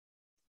do,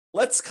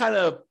 let's kind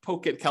of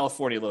poke at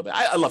California a little bit.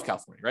 I love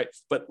California, right?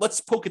 But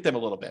let's poke at them a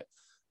little bit.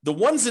 The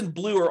ones in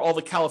blue are all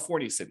the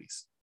California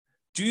cities.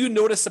 Do you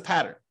notice a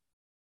pattern?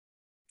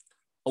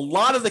 A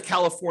lot of the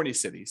California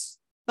cities,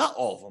 not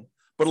all of them,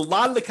 but a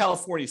lot of the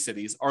California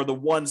cities are the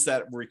ones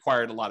that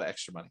required a lot of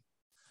extra money.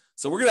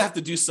 So we're going to have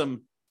to do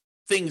some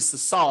things to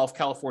solve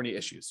California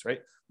issues,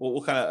 right?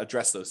 We'll kind of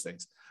address those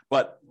things.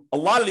 But a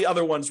lot of the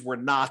other ones were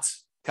not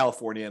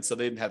California, and so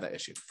they didn't have that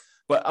issue.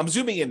 But I'm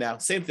zooming in now,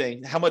 same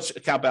thing, how much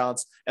account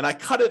balance, and I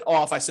cut it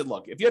off. I said,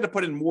 look, if you had to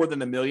put in more than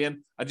 $1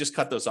 million, I just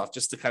cut those off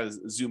just to kind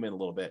of zoom in a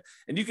little bit.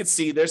 And you can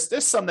see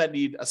there's some that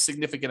need a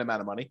significant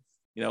amount of money,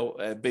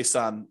 based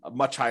on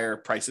much higher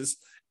prices.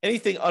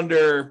 Anything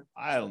under,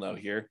 I don't know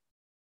here,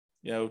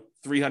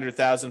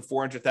 300,000,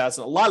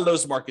 400,000, a lot of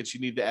those markets, you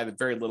need to add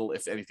very little,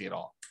 if anything at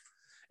all.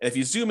 And if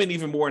you zoom in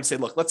even more and say,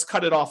 look, let's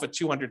cut it off at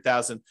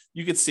 200,000,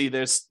 you can see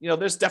there's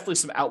definitely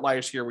some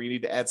outliers here where you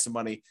need to add some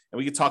money. And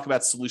we could talk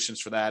about solutions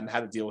for that and how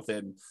to deal with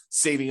it and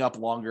saving up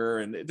longer.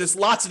 And there's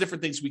lots of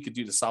different things we could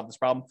do to solve this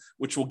problem,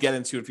 which we'll get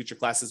into in future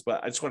classes.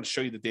 But I just want to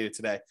show you the data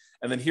today.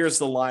 And then here's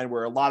the line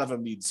where a lot of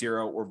them need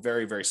zero or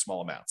very, very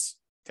small amounts.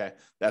 Okay.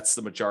 That's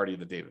the majority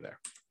of the data there.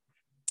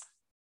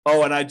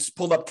 Oh, and I just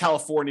pulled up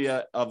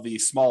California of the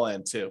small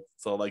end too.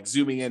 So like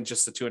zooming in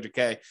just to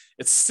 200K,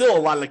 it's still a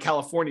lot of the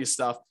California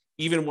stuff,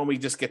 even when we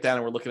just get down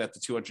and we're looking at the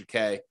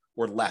 200K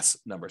or less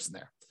numbers in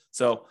there.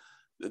 So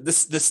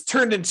this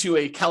turned into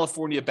a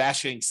California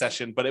bashing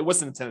session, but it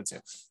wasn't intended to.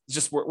 It's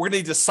just we're going to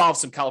need to solve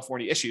some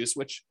California issues,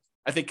 which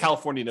I think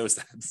California knows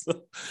that.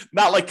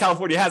 Not like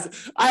California has it.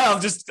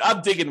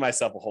 I'm digging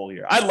myself a hole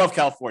here. I love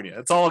California.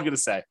 That's all I'm going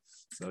to say.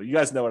 So you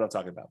guys know what I'm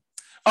talking about.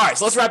 All right,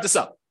 so let's wrap this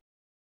up.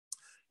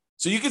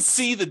 So you can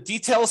see the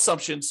detailed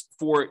assumptions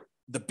for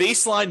the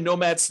baseline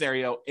Nomad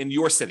scenario in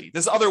your city.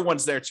 There's other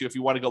ones there too. If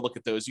you want to go look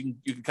at those, you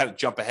can kind of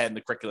jump ahead in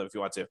the curriculum if you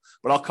want to,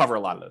 but I'll cover a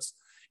lot of those.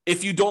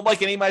 If you don't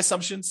like any of my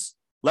assumptions,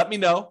 let me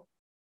know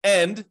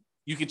and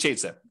you can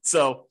change them.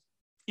 So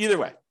either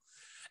way.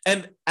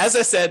 And as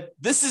I said,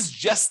 this is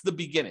just the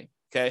beginning.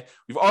 Okay.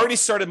 We've already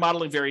started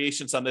modeling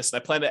variations on this,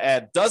 and I plan to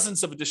add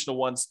dozens of additional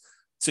ones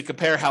to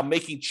compare how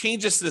making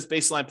changes to this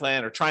baseline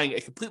plan or trying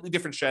a completely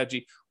different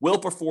strategy will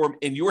perform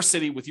in your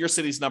city with your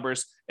city's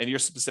numbers and your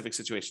specific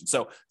situation.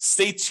 So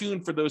stay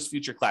tuned for those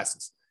future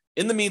classes.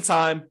 In the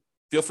meantime,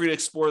 feel free to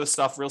explore the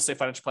stuff,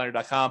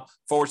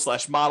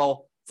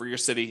 realestateFinancialPlanner.com/model for your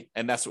city.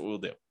 And that's what we'll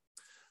do.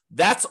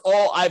 That's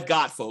all I've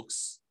got,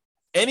 folks.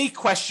 Any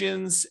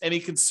questions, any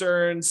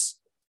concerns?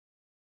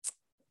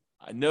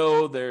 I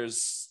know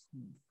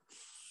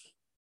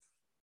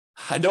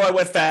I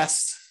went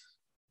fast.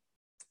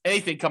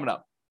 Anything coming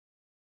up?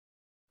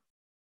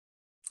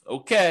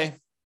 Okay.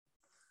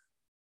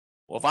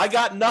 Well, if I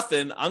got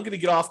nothing, I'm going to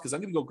get off because I'm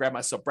going to go grab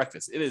myself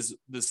breakfast. This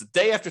is the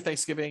day after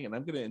Thanksgiving, and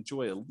I'm going to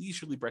enjoy a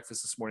leisurely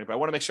breakfast this morning. But I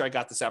want to make sure I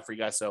got this out for you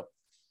guys. So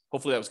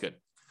hopefully that was good.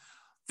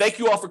 Thank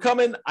you all for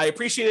coming. I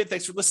appreciate it.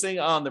 Thanks for listening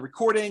on the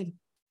recording.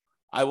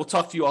 I will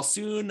talk to you all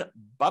soon.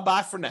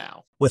 Bye-bye for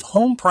now. With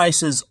home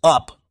prices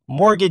up,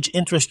 mortgage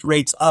interest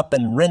rates up,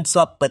 and rents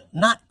up, but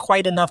not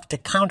quite enough to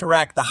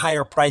counteract the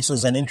higher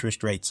prices and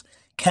interest rates,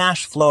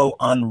 cash flow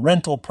on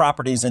rental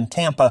properties in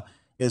Tampa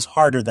is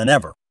harder than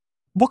ever.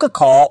 Book a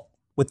call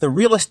with the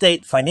Real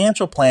Estate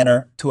Financial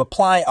Planner to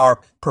apply our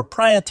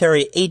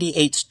proprietary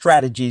 88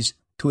 strategies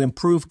to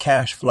improve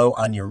cash flow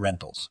on your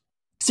rentals.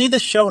 See the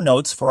show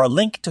notes for a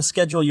link to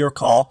schedule your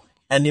call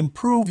and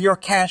improve your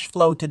cash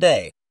flow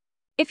today.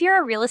 If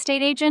you're a real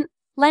estate agent,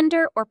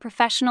 lender, or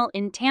professional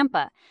in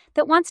Tampa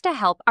that wants to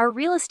help our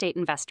real estate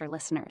investor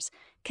listeners,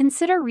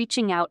 consider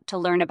reaching out to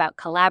learn about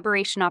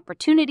collaboration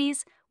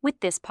opportunities with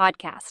this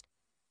podcast.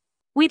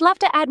 We'd love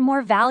to add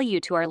more value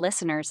to our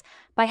listeners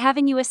by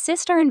having you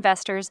assist our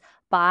investors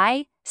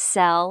buy,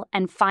 sell,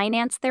 and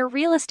finance their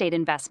real estate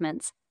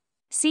investments.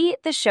 See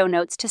the show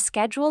notes to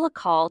schedule a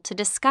call to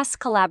discuss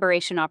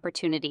collaboration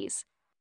opportunities.